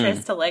different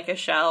interests to like a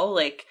show,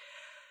 like,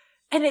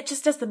 and it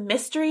just does the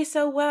mystery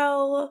so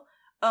well.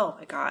 Oh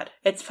my God.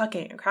 It's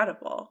fucking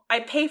incredible. I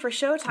pay for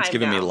Showtime now. It's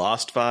giving me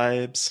Lost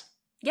vibes.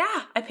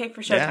 Yeah, I pay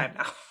for Showtime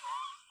now.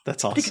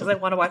 That's awesome. Because I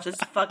want to watch this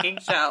fucking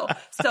show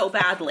so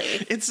badly.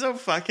 It's so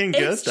fucking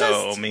good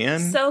though, man.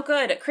 So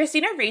good.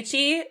 Christina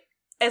Ricci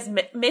as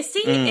Misty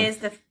is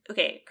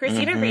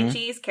Christina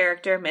Ricci's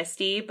character,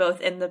 Misty, both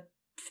in the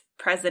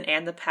present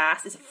and the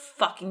past, is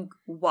fucking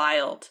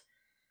wild.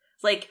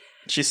 Like,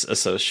 she's a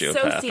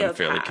sociopath. I'm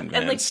fairly convinced.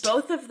 And like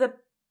both of the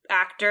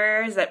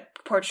actors that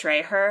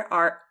portray her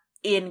are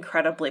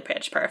incredibly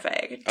pitch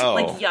perfect.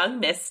 Like young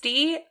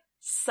Misty,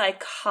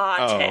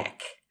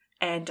 psychotic,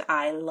 and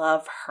I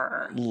love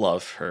her.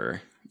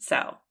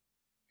 So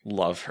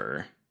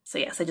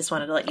yes, I just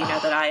wanted to let you know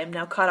that I am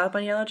now caught up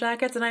on Yellow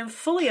Jackets, and I'm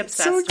fully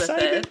obsessed with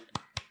it.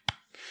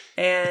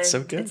 And it's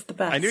so good. It's the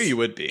best. I knew you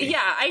would be.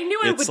 Yeah, I knew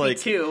I would be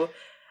too.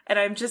 And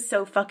I'm just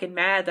so fucking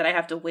mad that I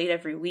have to wait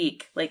every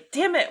week. Like,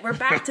 damn it, we're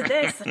back to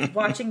this.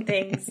 Watching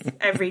things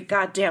every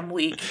goddamn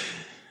week.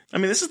 I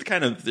mean, this is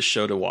the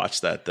show to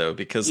watch that, though,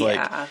 because,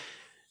 like,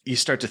 you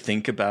start to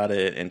think about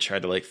it and try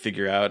to, like,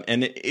 figure out.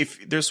 And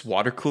if there's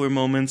water cooler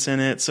moments in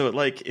it, so,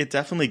 it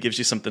definitely gives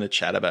you something to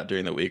chat about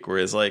during the week.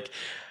 Whereas, like,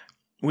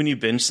 when you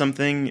binge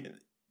something,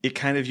 it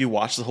kind of, you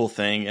watch the whole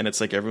thing and it's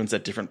like everyone's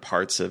at different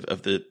parts of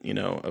the,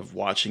 of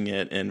watching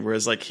it. And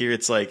whereas like here,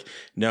 it's like,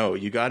 no,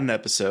 you got an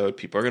episode,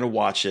 people are going to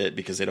watch it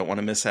because they don't want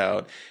to miss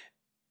out.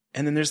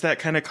 And then there's that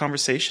kind of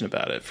conversation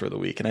about it for the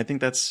week. And I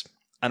think that's,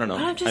 I don't know.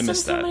 I've just done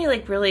so many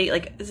like really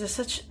like,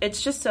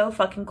 it's just so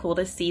fucking cool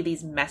to see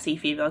these messy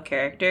female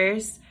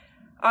characters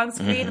on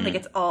screen. And like,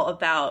 it's all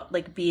about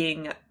like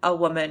being a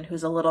woman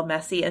who's a little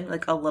messy and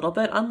like a little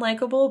bit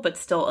unlikable, but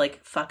still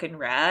like fucking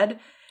rad.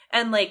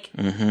 And, like,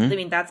 I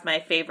mean, that's my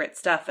favorite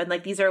stuff. And,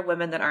 like, these are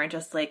women that aren't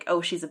just, like, oh,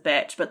 she's a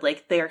bitch. But,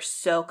 like, they are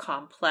so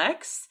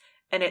complex.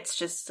 And it's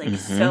just, like,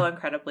 so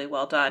incredibly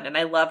well done. And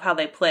I love how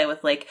they play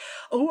with, like,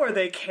 oh, are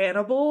they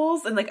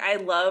cannibals? And, like, I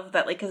love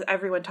that, like, because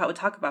everyone would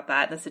talk about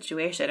that in the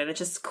situation. And it's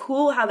just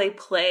cool how they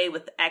play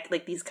with,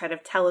 like, these kind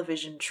of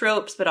television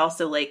tropes. But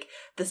also, like,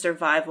 the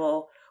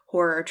survival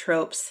horror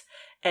tropes.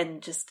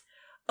 And just,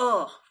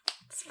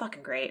 it's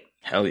fucking great.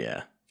 Hell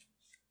yeah.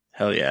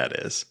 Hell yeah, it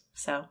is.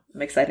 So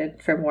I'm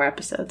excited for more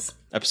episodes.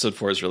 Episode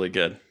 4 is really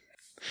good.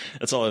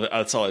 That's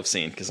all I've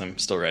seen because I'm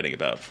still writing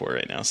about 4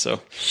 right now. So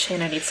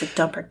Shayna needs to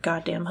dump her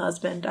goddamn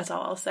husband. That's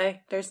all I'll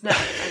say. There's no.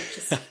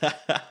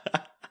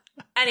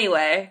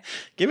 Anyway,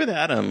 give it to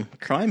Adam.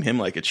 Climb him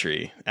like a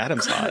tree.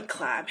 Adam's hot.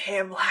 Climb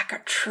him like a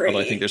tree. Although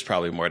I think there's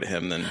probably more to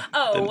him than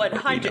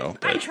 100. We know,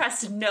 I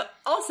trust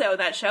also in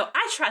that show,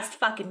 I trust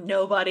fucking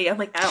nobody. I'm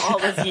like,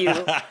 all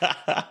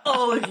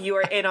of you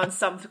are in on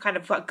some kind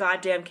of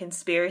goddamn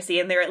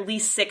conspiracy, and there are at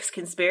least 6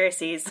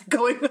 conspiracies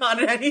going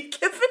on at any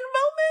given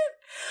moment.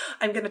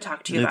 I'm going to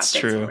talk to you about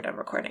things when we're done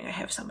recording. I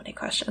have so many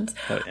questions.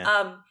 Oh,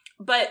 yeah.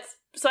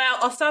 So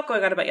I'll stop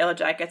going on about Yellow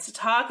Jackets to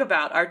talk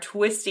about our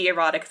twisty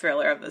erotic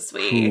thriller of this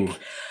week.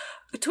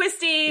 Ooh.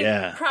 Twisty,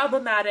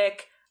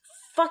 problematic,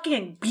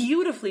 fucking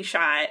beautifully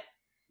shot.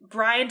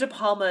 Brian De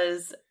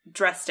Palma's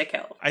Dress to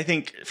Kill. I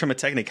think from a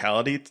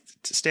technicality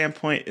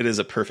standpoint, it is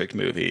a perfect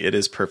movie. It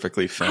is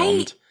perfectly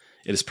filmed.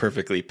 It is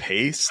perfectly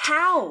paced.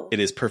 How?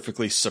 It is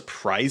perfectly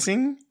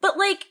surprising. But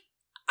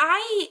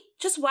I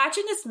just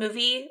watching this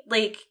movie,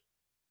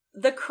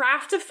 the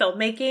craft of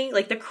filmmaking,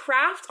 the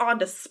craft on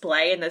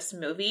display in this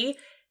movie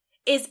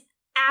is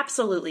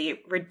absolutely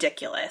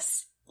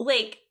ridiculous.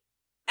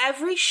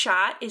 Every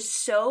shot is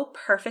so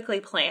perfectly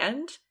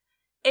planned.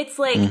 It's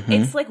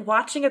it's like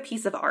watching a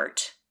piece of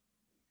art.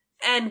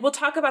 And we'll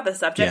talk about the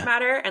subject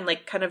matter and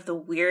kind of the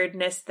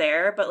weirdness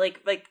there, but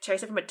like Terry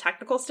said, from a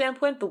technical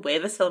standpoint, the way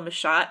this film is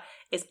shot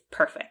is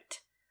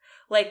perfect.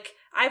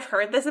 I've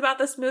heard this about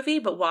this movie,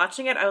 but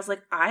watching it, I was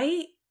like,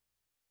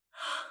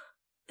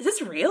 is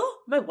this real?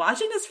 Am I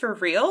watching this for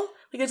real?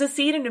 There's a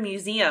scene in a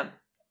museum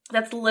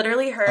that's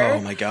literally her.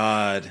 Oh my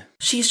God.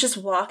 She's just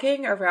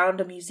walking around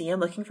a museum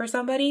looking for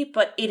somebody,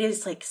 but it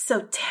is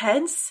so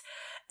tense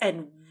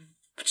and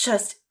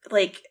just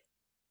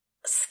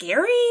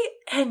scary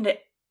and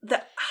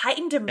the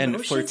heightened emotions.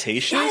 And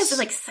flirtatious. Yes,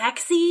 and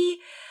sexy.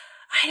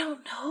 I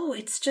don't know.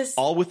 It's just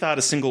all without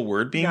a single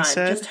word being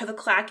said. Just the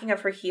clacking of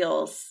her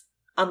heels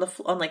on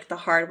the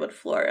hardwood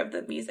floor of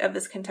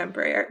this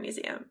contemporary art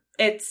museum.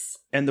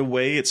 And the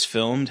way it's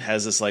filmed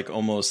has this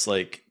almost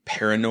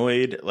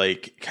paranoid,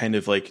 kind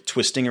of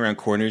twisting around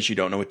corners. You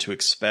don't know what to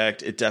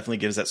expect. It definitely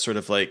gives that sort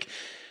of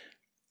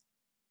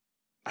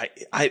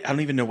I don't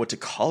even know what to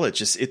call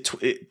it.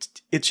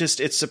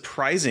 It's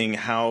surprising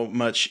how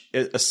much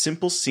a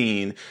simple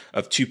scene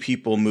of 2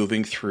 people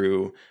moving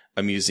through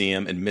a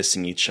museum and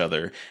missing each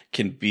other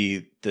can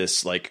be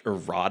this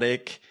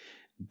erotic,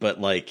 but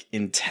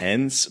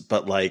intense,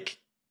 but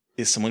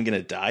is someone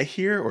gonna die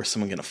here or is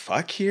someone gonna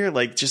fuck here?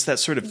 Just that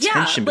sort of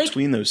tension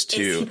between those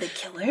 2. Is he the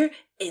killer?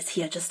 Is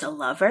he just a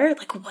lover?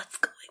 What's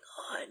going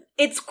on?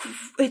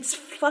 It's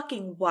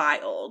fucking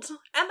wild.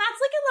 And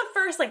that's in the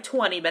first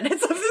 20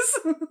 minutes of this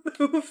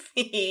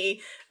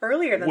movie.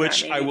 Earlier than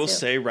Which that, I will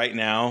say right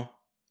now,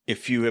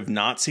 if you have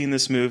not seen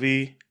this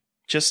movie,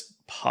 just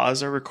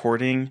pause our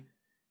recording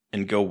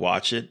and go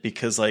watch it,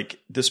 because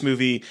this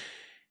movie,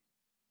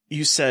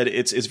 you said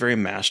it's very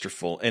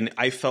masterful, and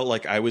I felt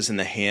like I was in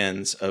the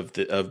hands of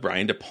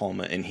Brian De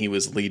Palma, and he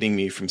was leading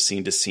me from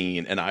scene to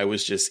scene, and I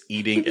was just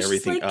eating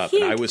everything up,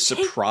 and I was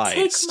surprised.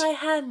 Take my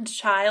hand,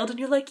 child, and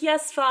you're like,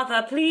 yes,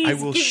 father, please. I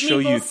will give show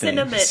me more you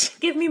cinema. things.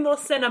 Give me more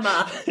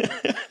cinema.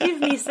 Give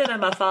me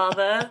cinema,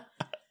 father.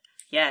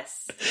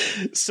 Yes.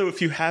 So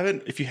if you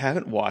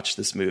haven't watched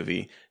this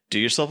movie, do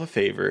yourself a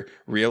favor,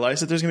 realize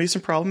that there's going to be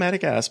some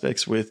problematic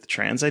aspects with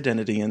trans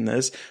identity in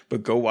this,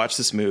 but go watch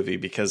this movie,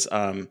 because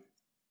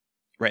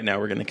right now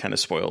we're going to kind of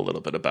spoil a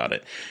little bit about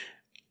it.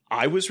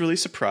 I was really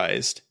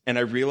surprised, and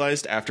I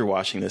realized after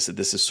watching this that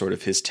this is sort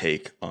of his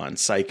take on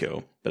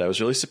Psycho, but I was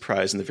really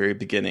surprised in the very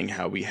beginning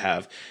how we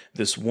have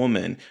this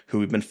woman who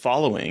we've been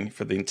following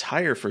for the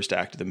entire first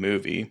act of the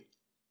movie,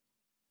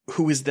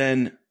 who is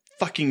then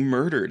fucking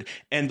murdered.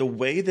 And the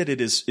way that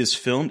it is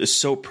filmed is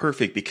so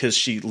perfect, because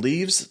she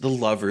leaves the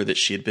lover that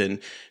she had been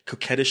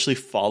coquettishly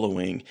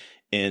following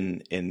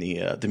in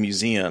the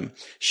museum.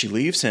 She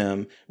leaves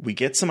him. We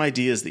get some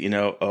ideas that,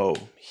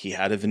 he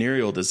had a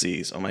venereal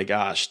disease. Oh my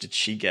gosh, did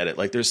she get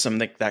it? There's some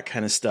that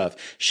kind of stuff.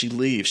 She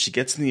leaves. She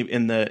gets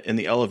in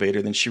the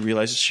elevator. Then she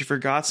realizes she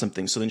forgot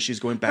something. So then she's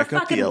going back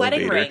up the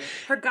elevator. Wedding ring.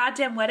 Her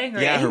goddamn wedding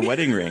ring. Yeah, her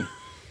wedding ring.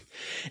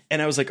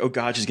 And I was like, oh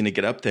God, she's going to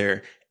get up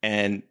there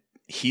and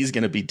he's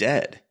going to be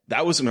dead.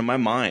 That was in my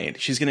mind.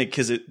 She's going to,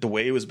 because the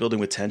way it was building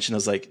with tension, I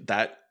was like,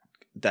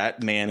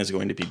 that man is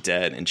going to be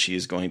dead, and she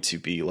is going to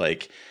be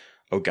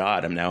oh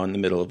God, I'm now in the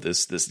middle of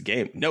this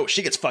game. No,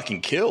 she gets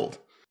fucking killed.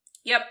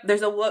 Yep,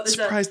 there's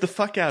surprised the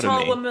fuck out of me.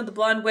 Tall woman with the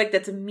blonde wig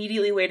that's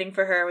immediately waiting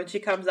for her when she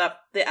comes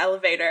up the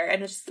elevator,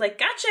 and it's just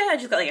gotcha. And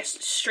she's got a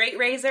straight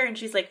razor, and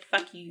she's like,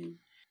 "Fuck you."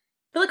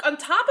 But on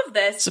top of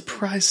this,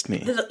 surprised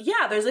me. There's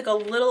a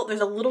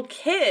little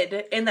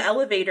kid in the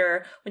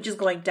elevator when she's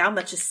going down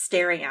that's just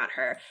staring at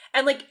her,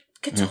 and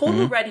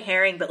total red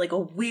herring, but a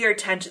weird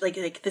tension.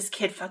 This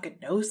kid fucking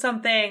knows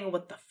something.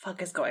 What the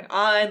fuck is going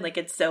on?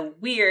 It's so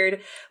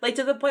weird.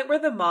 To the point where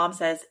the mom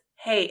says,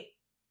 "Hey,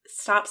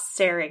 stop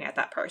staring at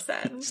that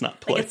person. It's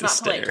not polite to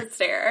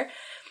stare."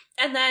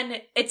 And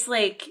then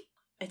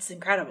it's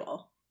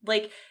incredible.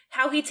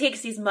 How he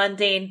takes these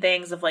mundane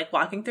things of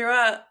walking through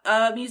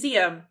a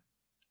museum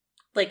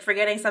like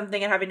forgetting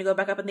something and having to go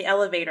back up in the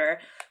elevator.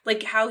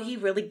 Like how he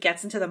really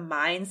gets into the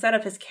mindset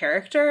of his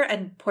character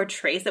and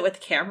portrays it with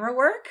camera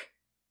work.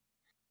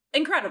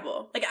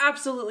 Incredible. Like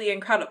absolutely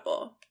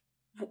incredible.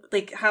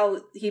 Like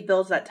how he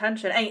builds that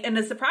tension. And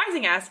the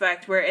surprising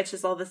aspect where it's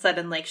just all of a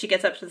sudden like she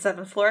gets up to the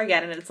 7th floor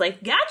again and it's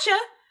like, gotcha.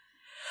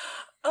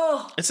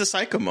 Oh. It's a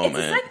Psycho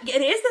moment.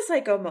 It is the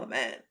Psycho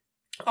moment.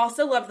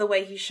 Also love the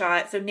way he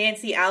shot. So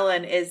Nancy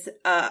Allen is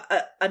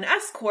an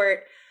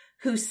escort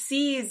who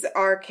sees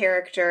our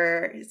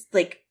character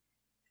like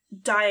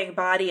dying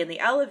body in the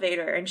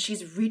elevator, and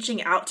she's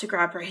reaching out to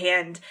grab her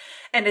hand,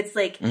 and it's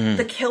like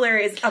the killer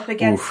is up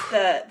against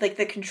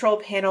the control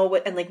panel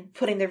and like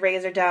putting the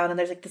razor down, and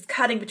there's like this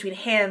cutting between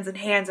hands and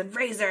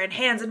razor and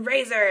hands and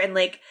razor and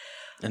like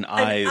and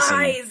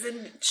eyes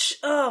and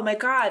oh my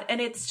god,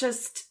 and it's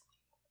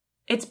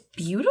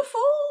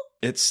beautiful.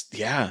 It's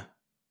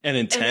and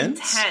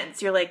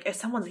intense. You're like, if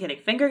someone's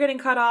finger getting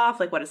cut off,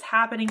 like what is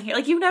happening here?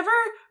 Like you never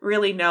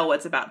really know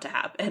what's about to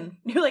happen.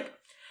 You're like,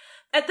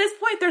 at this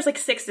point, there's like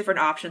 6 different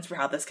options for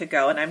how this could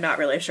go, and I'm not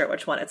really sure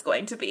which one it's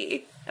going to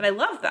be. And I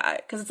love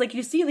that, because it's like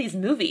you see these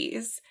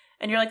movies,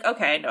 and you're like,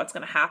 okay, I know it's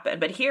going to happen.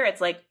 But here,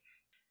 it's like,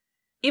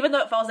 even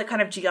though it follows like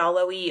kind of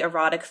giallo-y,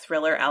 erotic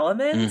thriller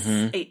elements,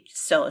 it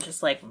still is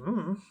just like,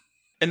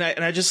 And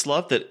I just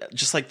love that,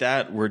 just like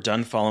that, we're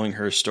done following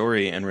her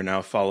story, and we're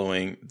now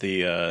following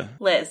the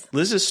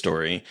Liz's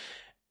story.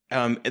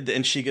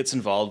 And she gets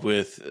involved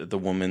with the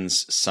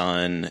woman's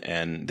son,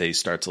 and they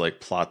start to like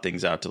plot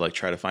things out to like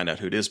try to find out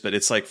who it is. But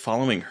it's like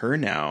following her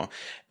now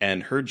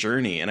and her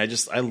journey. And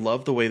I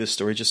love the way the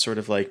story just sort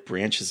of like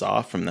branches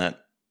off from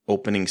that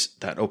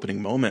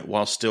opening moment,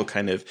 while still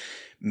kind of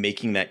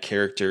making that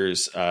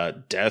character's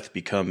death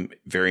become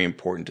very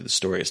important to the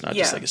story. It's not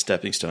just like a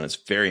stepping stone. It's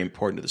very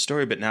important to the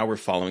story, but now we're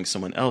following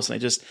someone else.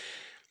 And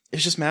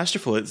it's just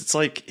masterful. It's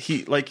like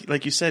he,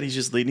 like you said, he's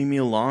just leading me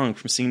along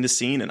from scene to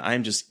scene, and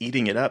I'm just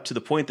eating it up to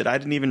the point that I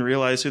didn't even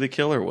realize who the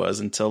killer was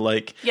until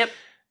like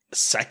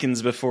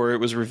seconds before it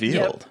was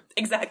revealed.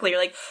 Exactly. You're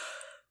like,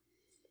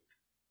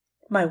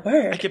 my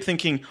word. I kept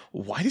thinking,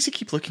 why does he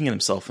keep looking at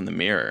himself in the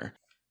mirror?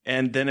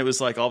 And then it was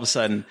like all of a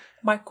sudden,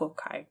 Michael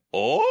Kai.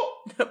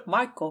 Oh,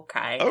 Michael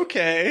Kai.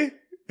 Okay.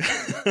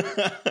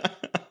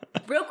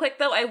 Real quick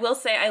though, I will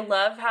say I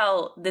love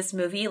how this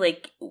movie,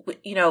 like,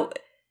 you know,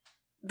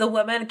 the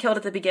woman killed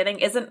at the beginning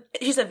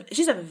she's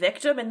a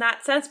victim in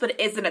that sense, but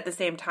isn't at the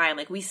same time.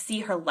 Like, we see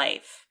her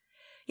life.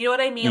 You know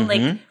what I mean?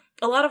 Like,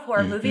 a lot of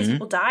horror movies,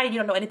 people die and you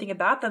don't know anything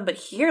about them, but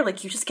here,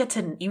 like, you just get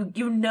to,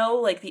 you know,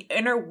 like, the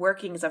inner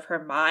workings of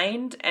her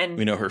mind, and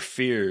we know her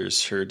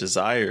fears, her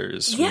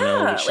desires. We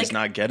know what she's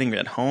not getting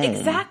at home.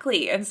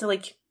 Exactly. And so,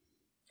 like,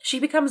 she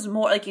becomes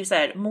more, like you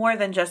said, more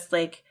than just,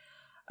 like,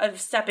 a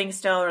stepping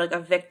stone or like a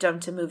victim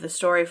to move the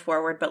story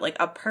forward, but like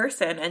a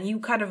person, and you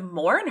kind of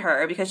mourn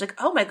her because like,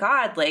 oh my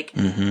god, like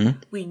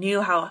we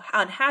knew how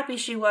unhappy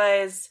she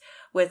was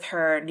with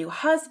her new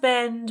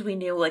husband, we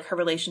knew like her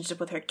relationship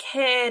with her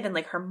kid and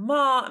like her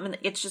mom. I mean,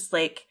 it's just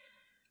like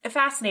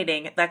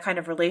fascinating, that kind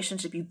of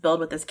relationship you build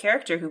with this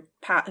character who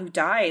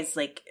dies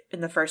like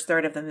in the first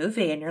third of the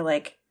movie, and you're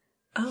like,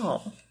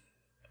 oh,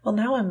 well,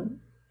 now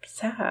I'm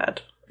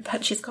sad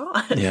that she's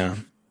gone. Yeah.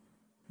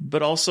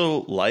 But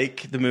also,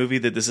 like the movie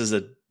that this is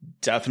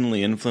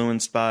definitely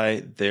influenced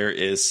by, there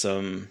is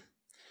some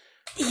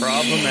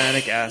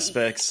problematic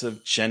aspects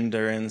of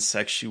gender and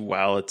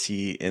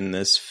sexuality in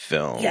this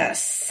film.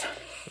 Yes.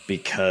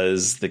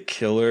 Because the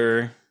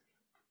killer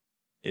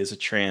is a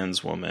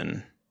trans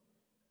woman.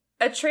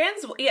 And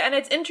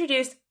it's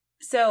introduced,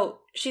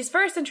 so she's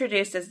first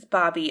introduced as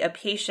Bobby, a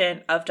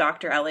patient of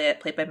Dr. Elliot,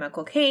 played by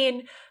Michael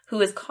Caine,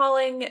 who is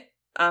calling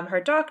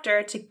her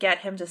doctor to get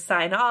him to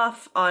sign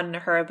off on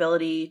her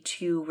ability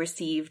to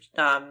receive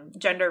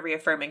gender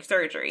reaffirming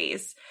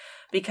surgeries,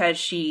 because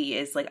she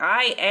is like,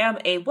 I am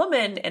a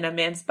woman in a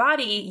man's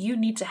body. You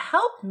need to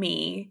help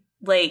me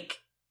like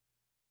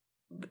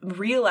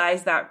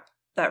realize that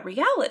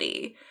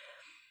reality.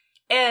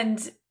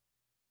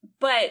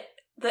 But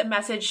the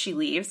message she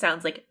leaves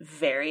sounds like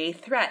very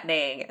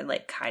threatening and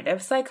like kind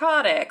of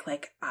psychotic.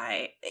 Like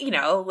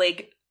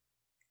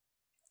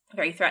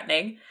very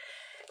threatening.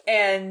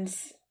 And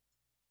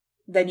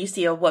then you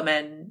see a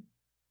woman,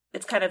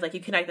 it's kind of like you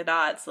connect the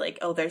dots, like,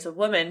 oh, there's a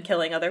woman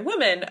killing other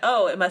women.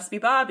 Oh, it must be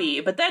Bobby.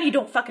 But then you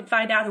don't fucking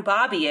find out who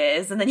Bobby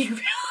is, and then you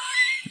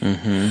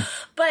realize.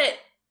 But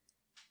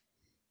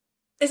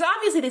there's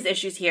obviously these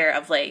issues here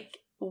of like,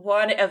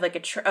 one of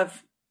like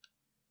of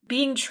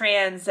being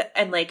trans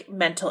and like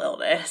mental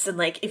illness, and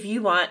like if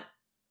you are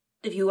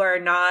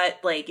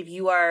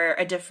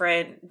a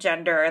different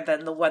gender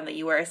than the one that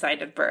you were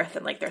assigned at birth,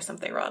 and like there's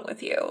something wrong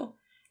with you,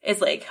 is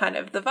like kind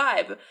of the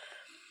vibe.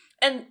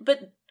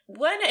 But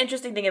one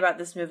interesting thing about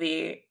this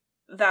movie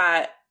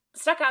that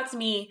stuck out to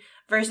me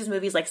versus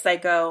movies like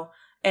Psycho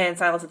and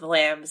Silence of the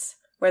Lambs,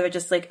 where they're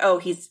just like, oh,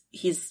 he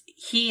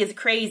is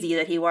crazy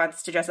that he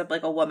wants to dress up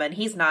like a woman.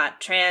 He's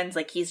not trans,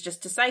 like he's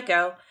just a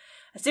psycho,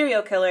 a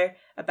serial killer,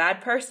 a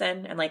bad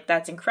person, and like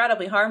that's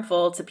incredibly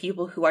harmful to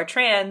people who are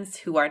trans,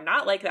 who are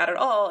not like that at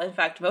all. In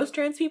fact, most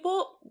trans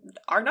people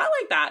are not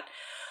like that.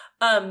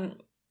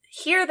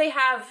 Here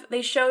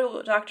they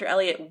show Dr.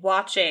 Elliot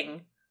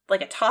watching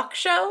like a talk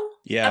show.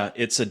 Yeah,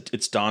 it's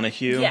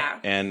Donahue. Yeah.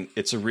 And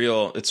it's a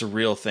real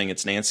thing.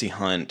 It's Nancy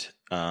Hunt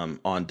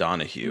on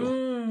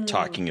Donahue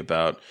talking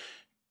about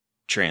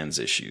trans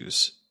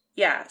issues.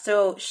 Yeah,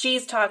 so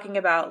she's talking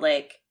about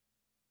like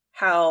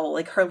how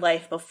like her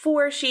life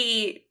before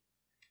she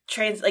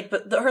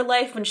her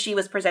life when she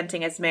was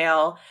presenting as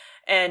male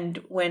and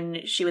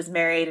when she was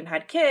married and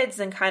had kids,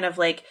 and kind of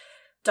like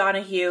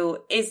Donahue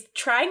is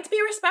trying to be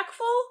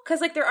respectful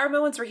because like there are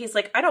moments where he's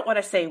like, I don't want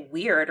to say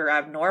weird or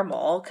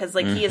abnormal because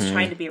like he is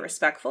trying to be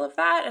respectful of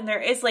that, and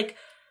there is like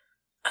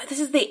it's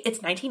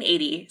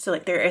 1980, so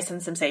like there is some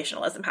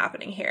sensationalism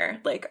happening here.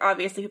 Like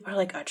obviously people are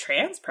like, a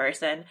trans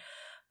person,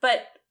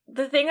 but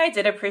the thing I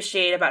did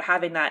appreciate about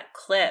having that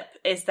clip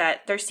is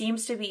that there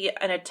seems to be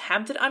an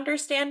attempt at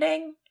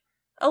understanding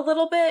a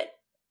little bit,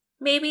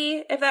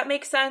 maybe, if that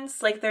makes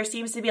sense. Like there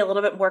seems to be a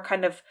little bit more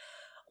kind of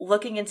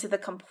looking into the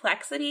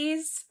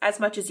complexities as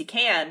much as you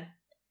can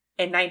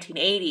in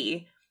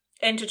 1980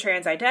 into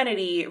trans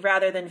identity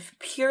rather than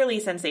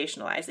purely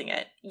sensationalizing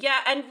it.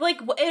 Yeah, and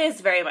like it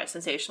is very much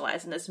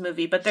sensationalized in this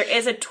movie, but there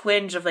is a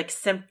twinge of like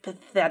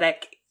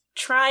sympathetic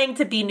trying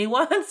to be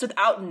nuanced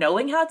without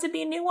knowing how to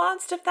be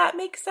nuanced, if that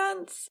makes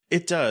sense.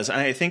 It does.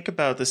 I think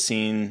about the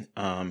scene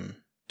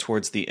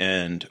towards the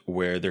end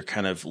where they're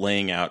kind of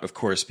laying out, of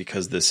course,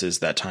 because this is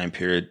that time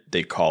period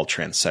they call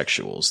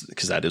transsexuals,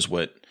 because that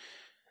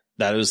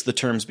is the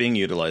terms being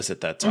utilized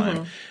at that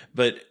time.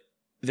 But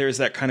there's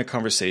that kind of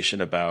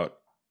conversation about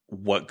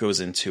what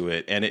goes into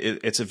it. And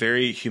it's a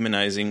very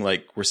humanizing,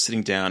 like we're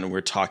sitting down and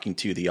we're talking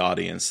to the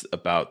audience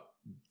about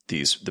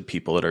the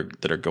people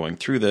that are going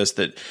through this,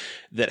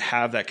 that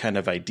have that kind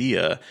of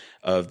idea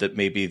of that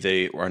maybe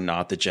they are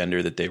not the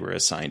gender that they were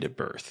assigned at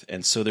birth.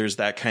 And so there's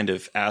that kind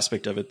of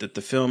aspect of it that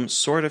the film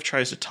sort of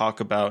tries to talk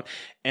about.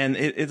 And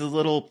it's a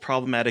little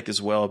problematic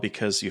as well,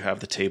 because you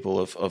have the table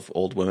of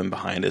old women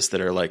behind us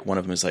that are like, one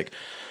of them is like,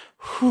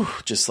 whew,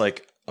 just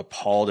like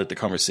appalled at the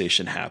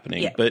conversation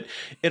happening. Yeah. But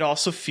it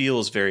also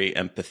feels very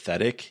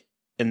empathetic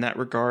in that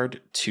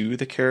regard to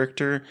the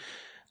character.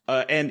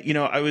 And,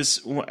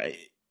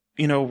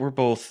 we're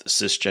both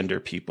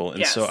cisgender people.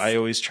 And so I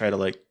always try to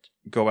like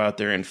go out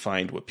there and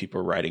find what people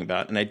are writing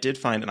about. And I did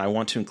find, and I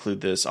want to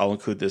include this, I'll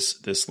include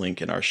this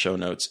link in our show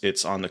notes.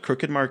 It's on the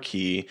Crooked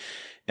Marquee,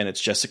 and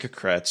it's Jessica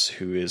Kretz,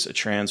 who is a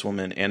trans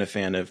woman and a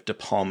fan of De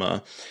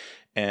Palma.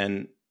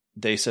 And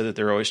they said that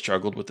they're always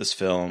struggled with this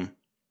film,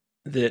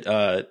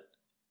 that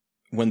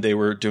when they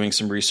were doing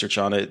some research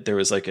on it, there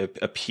was like a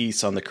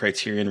piece on the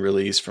Criterion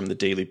release from the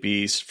Daily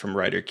Beast from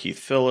writer Keith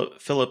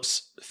Phipps,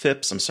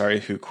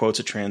 who quotes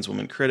a trans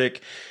woman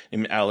critic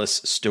named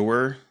Alice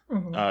Stewart,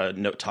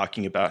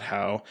 talking about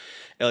how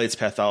Elliot's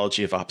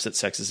pathology of opposite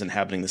sexes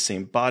inhabiting the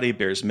same body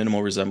bears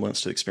minimal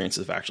resemblance to the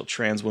experiences of actual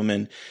trans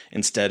women.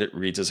 Instead, it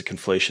reads as a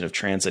conflation of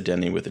trans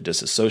identity with a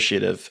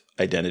dissociative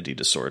identity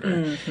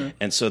disorder.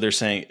 And so they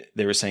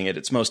were saying at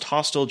its most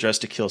hostile, Dress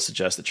to Kill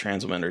suggests that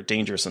trans women are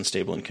dangerous,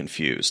 unstable, and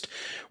confused.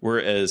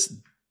 Whereas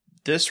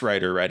this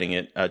writer writing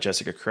it,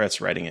 Jessica Kretz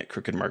writing it,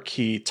 Crooked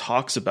Marquee,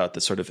 talks about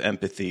the sort of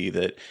empathy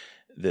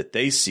that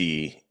they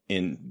see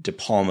in De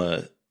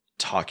Palma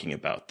talking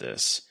about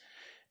this.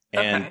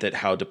 And that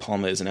how De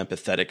Palma is an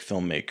empathetic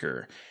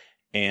filmmaker,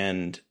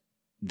 and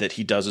that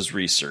he does his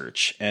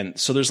research. And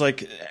so there's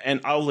like,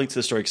 and I'll link to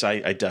the story because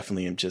I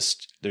definitely am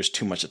just, there's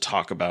too much to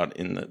talk about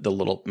in the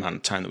little amount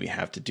of time that we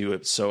have to do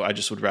it. So I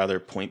just would rather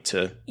point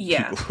to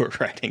people who are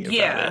writing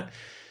about it.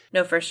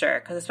 No, for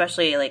sure. Because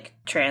especially like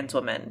trans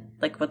women,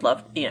 like would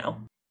love,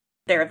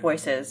 their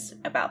voices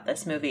about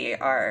this movie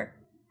are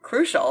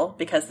crucial,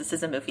 because this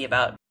is a movie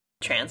about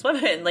trans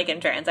women, like, and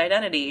trans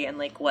identity, and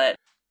like what,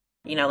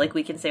 like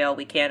we can say all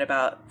we can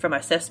about from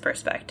a cis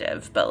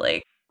perspective, but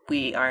like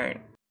we aren't,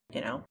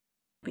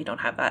 we don't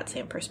have that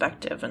same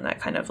perspective and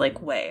that kind of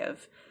like way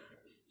of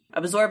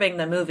absorbing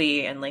the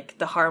movie, and like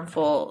the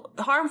harmful,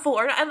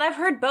 and I've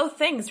heard both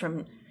things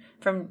from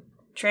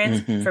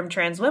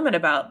trans women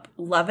about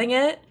loving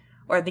it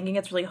or thinking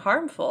it's really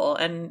harmful.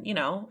 And,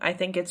 I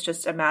think it's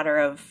just a matter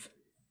of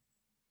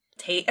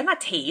and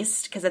not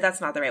taste, because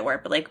that's not the right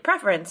word, but like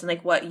preference and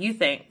like what you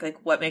think, like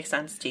what makes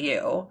sense to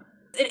you.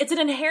 It's an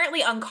inherently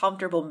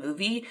uncomfortable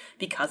movie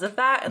because of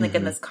that, and like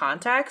in this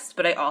context,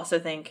 but I also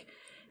think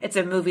it's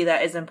a movie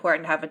that is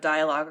important to have a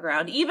dialogue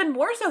around, even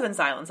more so than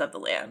Silence of the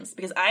Lambs,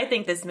 because I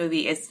think this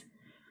movie is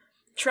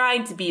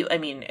trying to be,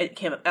 it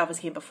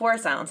obviously came before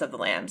Silence of the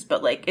Lambs,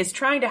 but like is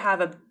trying to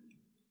have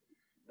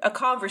a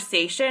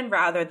conversation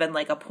rather than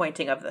like a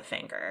pointing of the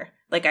finger,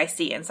 like I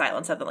see in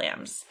Silence of the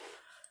Lambs.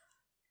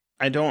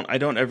 I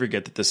don't ever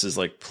get that this is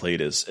like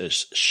played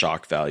as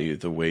shock value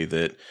the way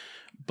that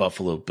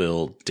Buffalo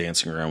Bill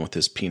dancing around with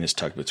his penis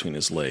tucked between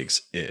his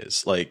legs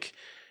is. Like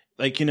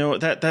Like, you know,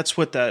 that's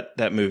what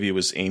that movie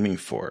was aiming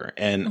for.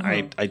 And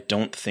I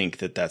don't think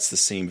that that's the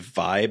same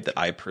vibe that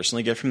I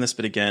personally get from this.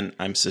 But again,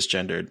 I'm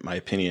cisgendered. My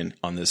opinion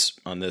on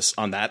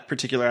that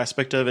particular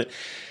aspect of it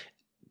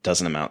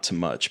doesn't amount to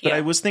much. But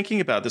I was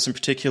thinking about this in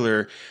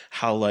particular,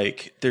 how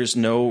like there's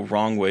no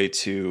wrong way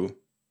to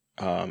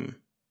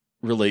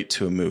relate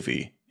to a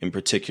movie in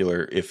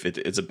particular if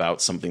it's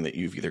about something that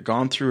you've either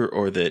gone through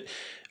or that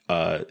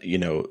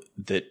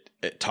that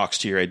it talks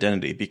to your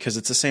identity, because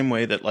it's the same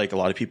way that like a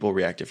lot of people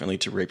react differently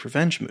to rape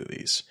revenge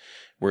movies,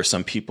 where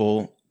some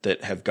people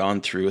that have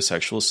gone through a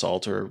sexual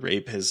assault or a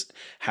rape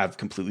have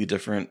completely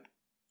different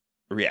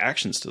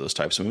reactions to those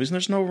types of movies, and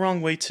there's no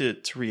wrong way to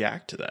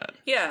react to that.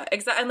 Yeah,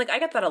 exactly. And like I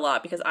get that a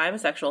lot because I'm a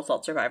sexual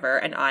assault survivor,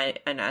 and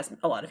as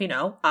a lot of you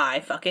know,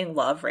 I fucking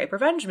love rape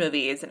revenge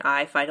movies, and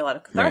I find a lot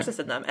of catharsis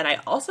in them. And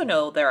I also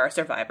know there are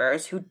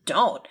survivors who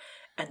don't,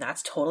 and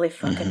that's totally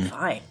fucking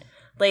fine.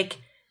 Like,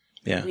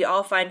 we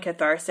all find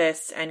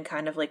catharsis and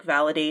kind of like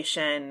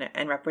validation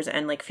and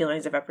like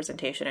feelings of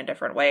representation in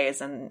different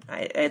ways, and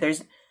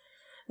there's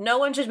no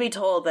one should be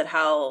told that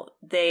how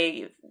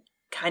they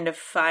kind of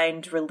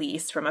find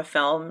release from a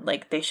film,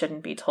 like they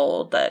shouldn't be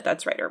told that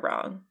that's right or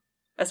wrong,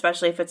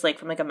 especially if it's like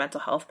from like a mental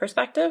health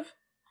perspective,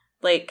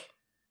 like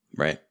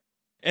right.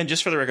 And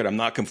just for the record, I'm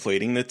not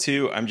conflating the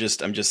two. I'm just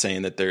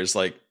saying that there's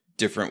like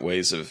different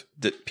ways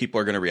that people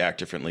are going to react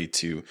differently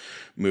to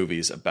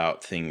movies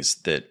about things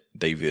that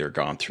they've either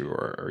gone through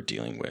or are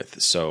dealing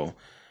with. So,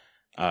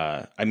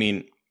 I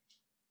mean,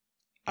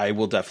 I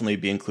will definitely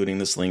be including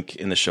this link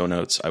in the show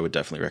notes. I would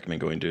definitely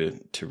recommend going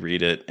to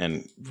read it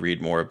and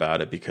read more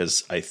about it,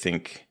 because I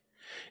think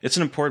it's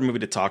an important movie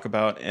to talk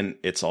about, and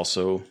it's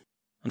also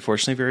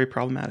unfortunately very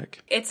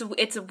problematic. It's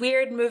a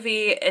weird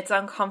movie. It's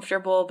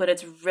uncomfortable, but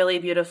it's really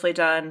beautifully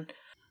done.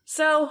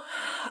 So,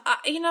 I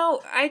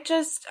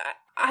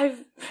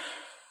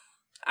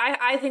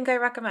think I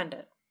recommend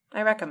it.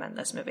 I recommend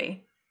this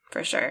movie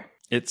for sure.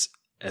 It's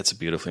a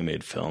beautifully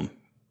made film.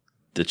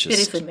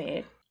 Beautifully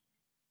made.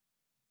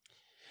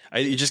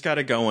 You just got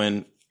to go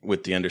in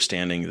with the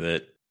understanding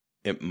that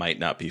it might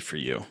not be for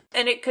you,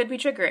 and it could be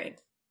triggering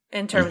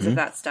in terms of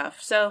that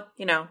stuff. So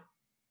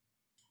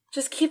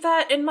just keep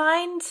that in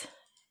mind.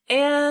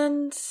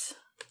 And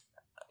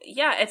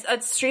yeah,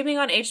 it's streaming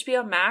on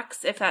HBO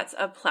Max if that's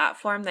a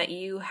platform that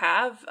you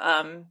have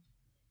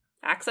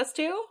access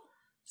to.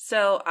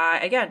 So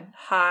I, again,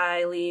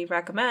 highly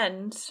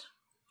recommend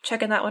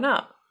checking that one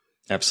out.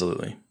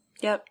 Absolutely.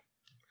 Yep.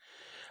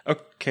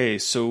 Okay,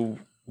 so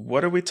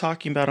what are we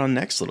talking about on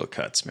Next Little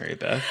Cuts, Mary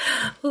Beth?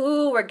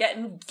 Ooh, we're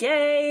getting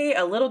gay,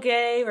 a little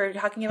gay. We're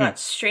talking about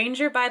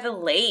Stranger by the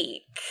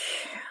Lake,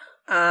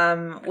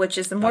 which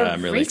is the more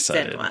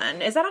recent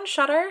one. Is that on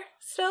Shudder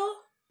still?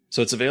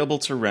 So it's available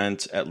to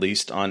rent, at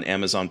least on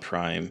Amazon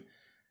Prime.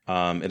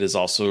 It is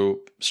also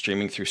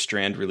streaming through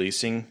Strand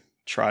Releasing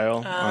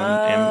trial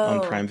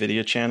on Prime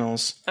Video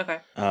channels. Okay.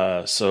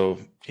 So,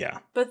 yeah.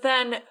 But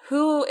then,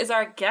 who is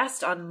our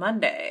guest on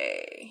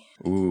Monday?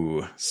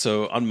 Ooh.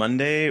 So, on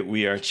Monday,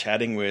 we are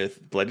chatting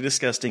with Bloody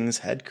Disgusting's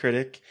head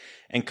critic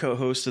and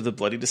co-host of the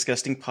Bloody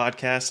Disgusting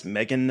podcast,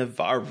 Megan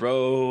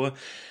Navarro.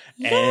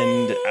 Yay!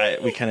 And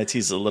we kind of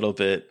teased a little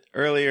bit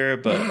earlier,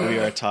 but we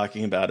are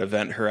talking about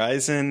Event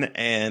Horizon,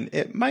 and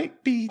it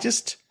might be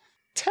just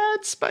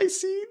tad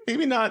spicy.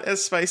 Maybe not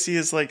as spicy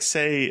as, like,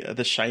 say,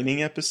 the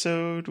Shining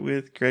episode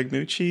with Greg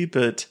Mucci,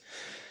 but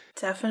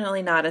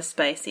definitely not as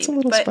spicy. It's a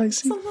little spicy.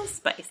 It's a little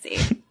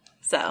spicy.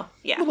 So,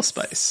 yeah. A little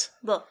spice.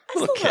 A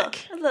little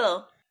kick.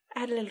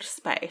 Add a little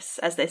spice,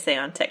 as they say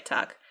on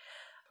TikTok.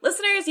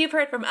 Listeners, you've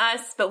heard from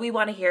us, but we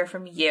want to hear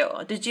from you.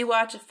 Did you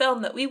watch a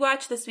film that we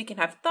watched this week and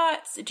have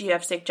thoughts? Do you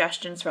have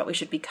suggestions for what we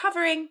should be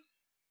covering?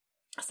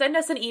 Send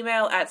us an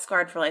email at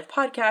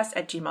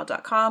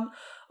scarredforlifepodcast@gmail.com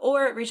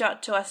or reach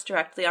out to us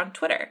directly on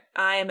Twitter.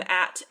 I'm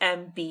at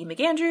MB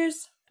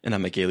McAndrews. And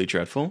I'm McGailey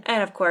Dreadful.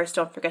 And of course,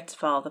 don't forget to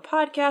follow the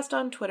podcast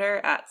on Twitter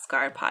at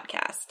Scarred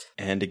Podcast.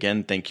 And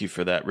again, thank you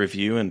for that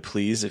review. And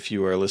please, if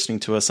you are listening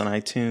to us on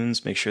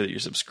iTunes, make sure that you're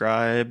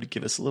subscribed.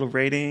 Give us a little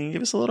rating.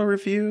 Give us a little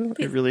review.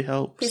 Please, it really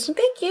helps. Please and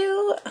thank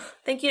you.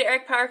 Thank you to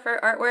Eric Power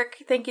for our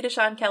artwork. Thank you to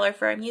Sean Keller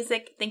for our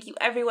music. Thank you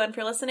everyone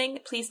for listening.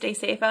 Please stay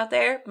safe out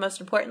there.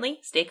 Most importantly,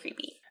 stay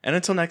creepy. And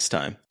until next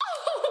time.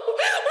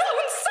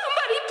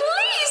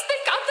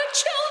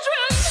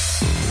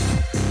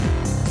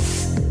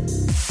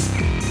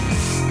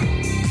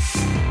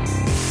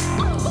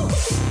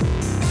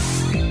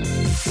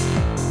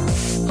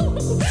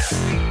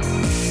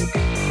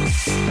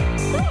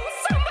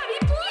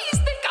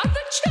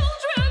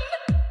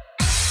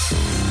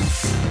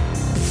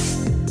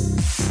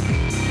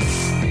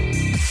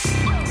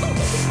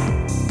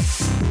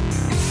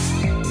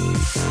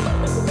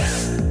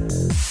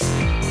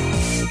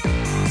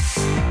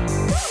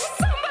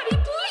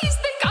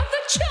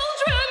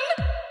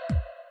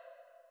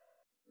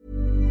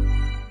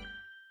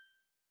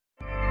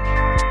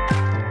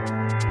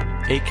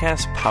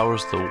 Acast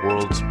powers the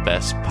world's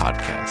best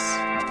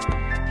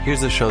podcasts.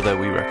 Here's a show that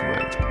we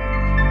recommend.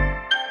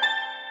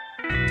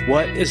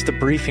 What is The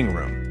Briefing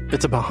Room?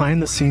 It's a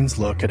behind-the-scenes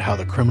look at how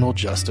the criminal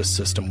justice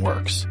system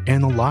works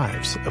and the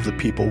lives of the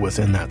people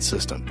within that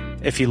system.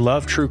 If you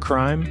love true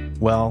crime,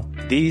 well,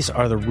 these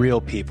are the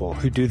real people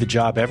who do the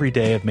job every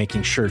day of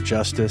making sure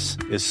justice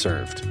is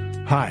served.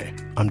 Hi,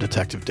 I'm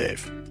Detective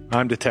Dave.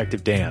 I'm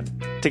Detective Dan.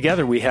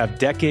 Together, we have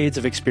decades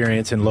of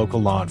experience in local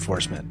law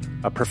enforcement,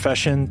 a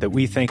profession that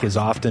we think is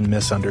often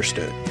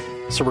misunderstood.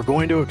 So we're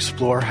going to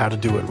explore how to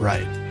do it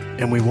right,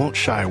 and we won't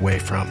shy away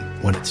from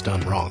when it's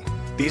done wrong.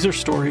 These are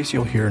stories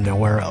you'll hear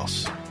nowhere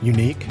else.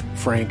 Unique,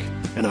 frank,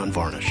 and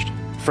unvarnished.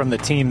 From the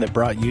team that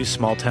brought you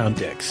Small Town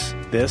Dicks,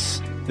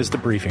 this is The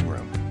Briefing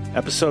Room.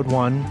 Episode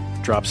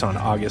 1 drops on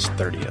August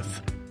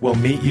 30th. We'll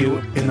meet you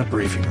in the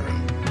briefing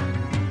room.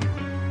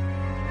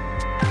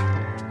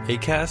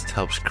 Acast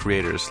helps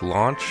creators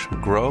launch,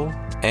 grow,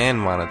 and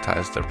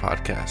monetize their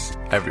podcasts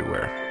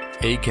everywhere.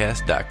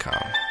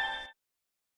 Acast.com.